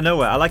 unexpected. It came out of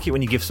nowhere. I like it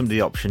when you give somebody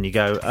the option. You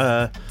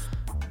go,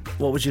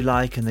 what would you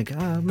like? And they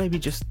go, maybe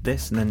just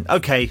this. And then,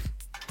 okay,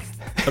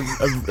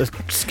 a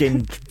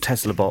skinned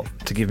Tesla bot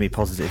to give me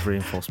positive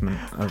reinforcement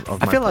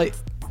of I feel like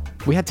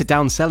we had to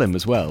downsell him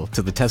as well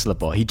to the Tesla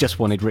bot. He just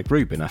wanted Rick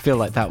Rubin. I feel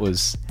like that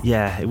was...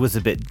 Yeah, it was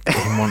a bit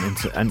him wanting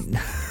to... And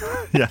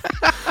yeah.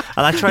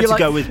 And I tried to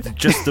go with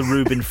just the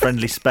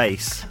Rubin-friendly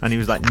space. And he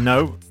was like,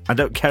 no, I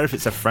don't care if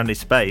it's a friendly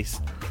space.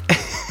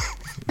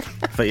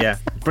 But yeah,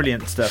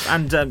 brilliant stuff.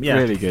 And yeah,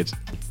 really good.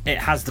 it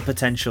has the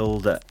potential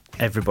that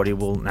everybody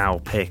will now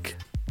pick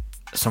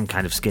some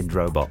kind of skinned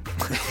robot.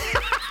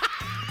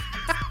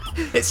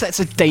 It sets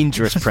a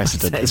dangerous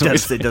precedent. It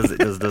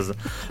does.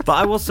 But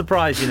I was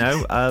surprised,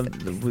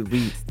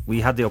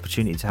 we had the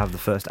opportunity to have the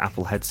first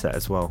Apple headset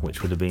as well,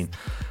 which would have been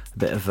a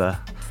bit of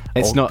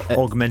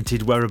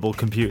augmented wearable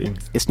computing.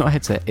 It's not a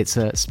headset, it's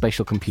a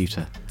spatial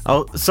computer.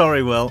 Oh,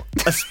 sorry, Will.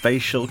 A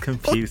spatial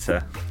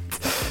computer.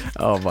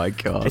 Oh my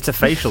God. It's a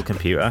facial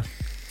computer.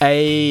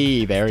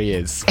 Hey, there he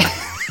is.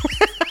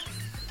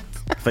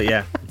 But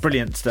yeah,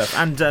 brilliant stuff.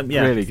 And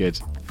really good.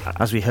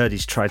 As we heard,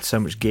 he's tried so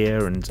much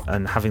gear,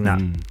 and having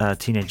that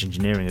Teenage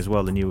Engineering as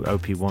well, the new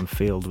OP1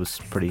 Field was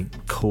pretty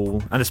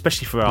cool, and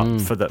especially for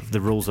for the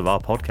rules of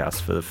our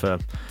podcast for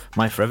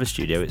My Forever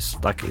Studio,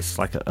 it's like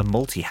a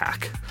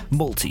multi-hack.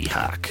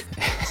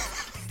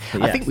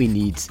 Yeah. I think we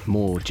need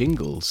more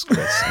jingles,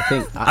 Chris.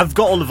 I've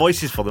got all the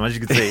voices for them, as you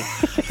can see.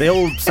 They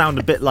all sound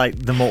a bit like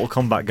the Mortal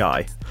Kombat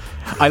guy.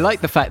 I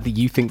like the fact that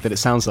you think that it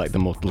sounds like the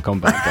Mortal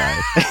Kombat guy.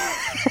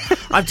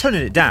 I'm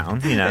toning it down,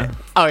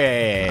 Oh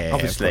yeah.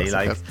 Obviously,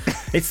 of course.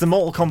 It's the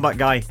Mortal Kombat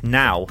guy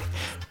now.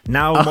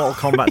 Now Mortal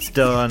Kombat's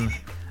done,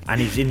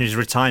 and he's in his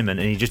retirement,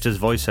 and he just does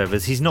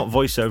voiceovers. He's not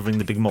voiceovering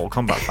the big Mortal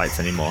Kombat fights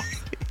anymore.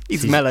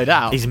 He's mellowed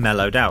out. He's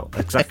mellowed out,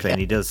 exactly, and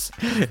he does.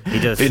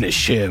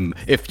 Finish him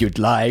if you'd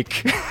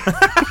like.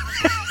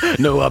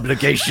 No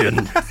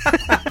obligation.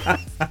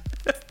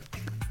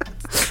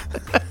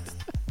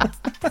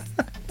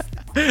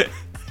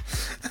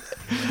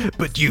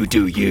 But you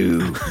do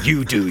you.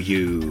 You do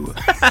you.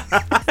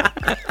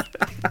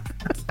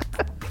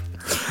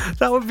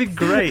 That would be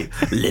great.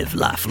 Live,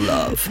 laugh,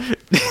 love.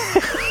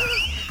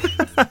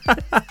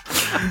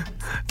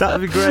 That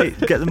would be great.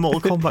 Get the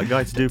Mortal Kombat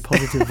guy to do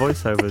positive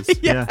voiceovers.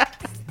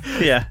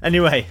 Yeah.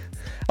 Anyway,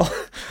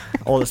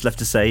 all that's left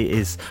to say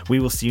is we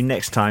will see you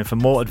next time for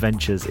more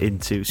adventures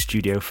into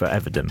Studio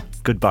Foreverdom.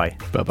 Goodbye.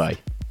 Bye-bye.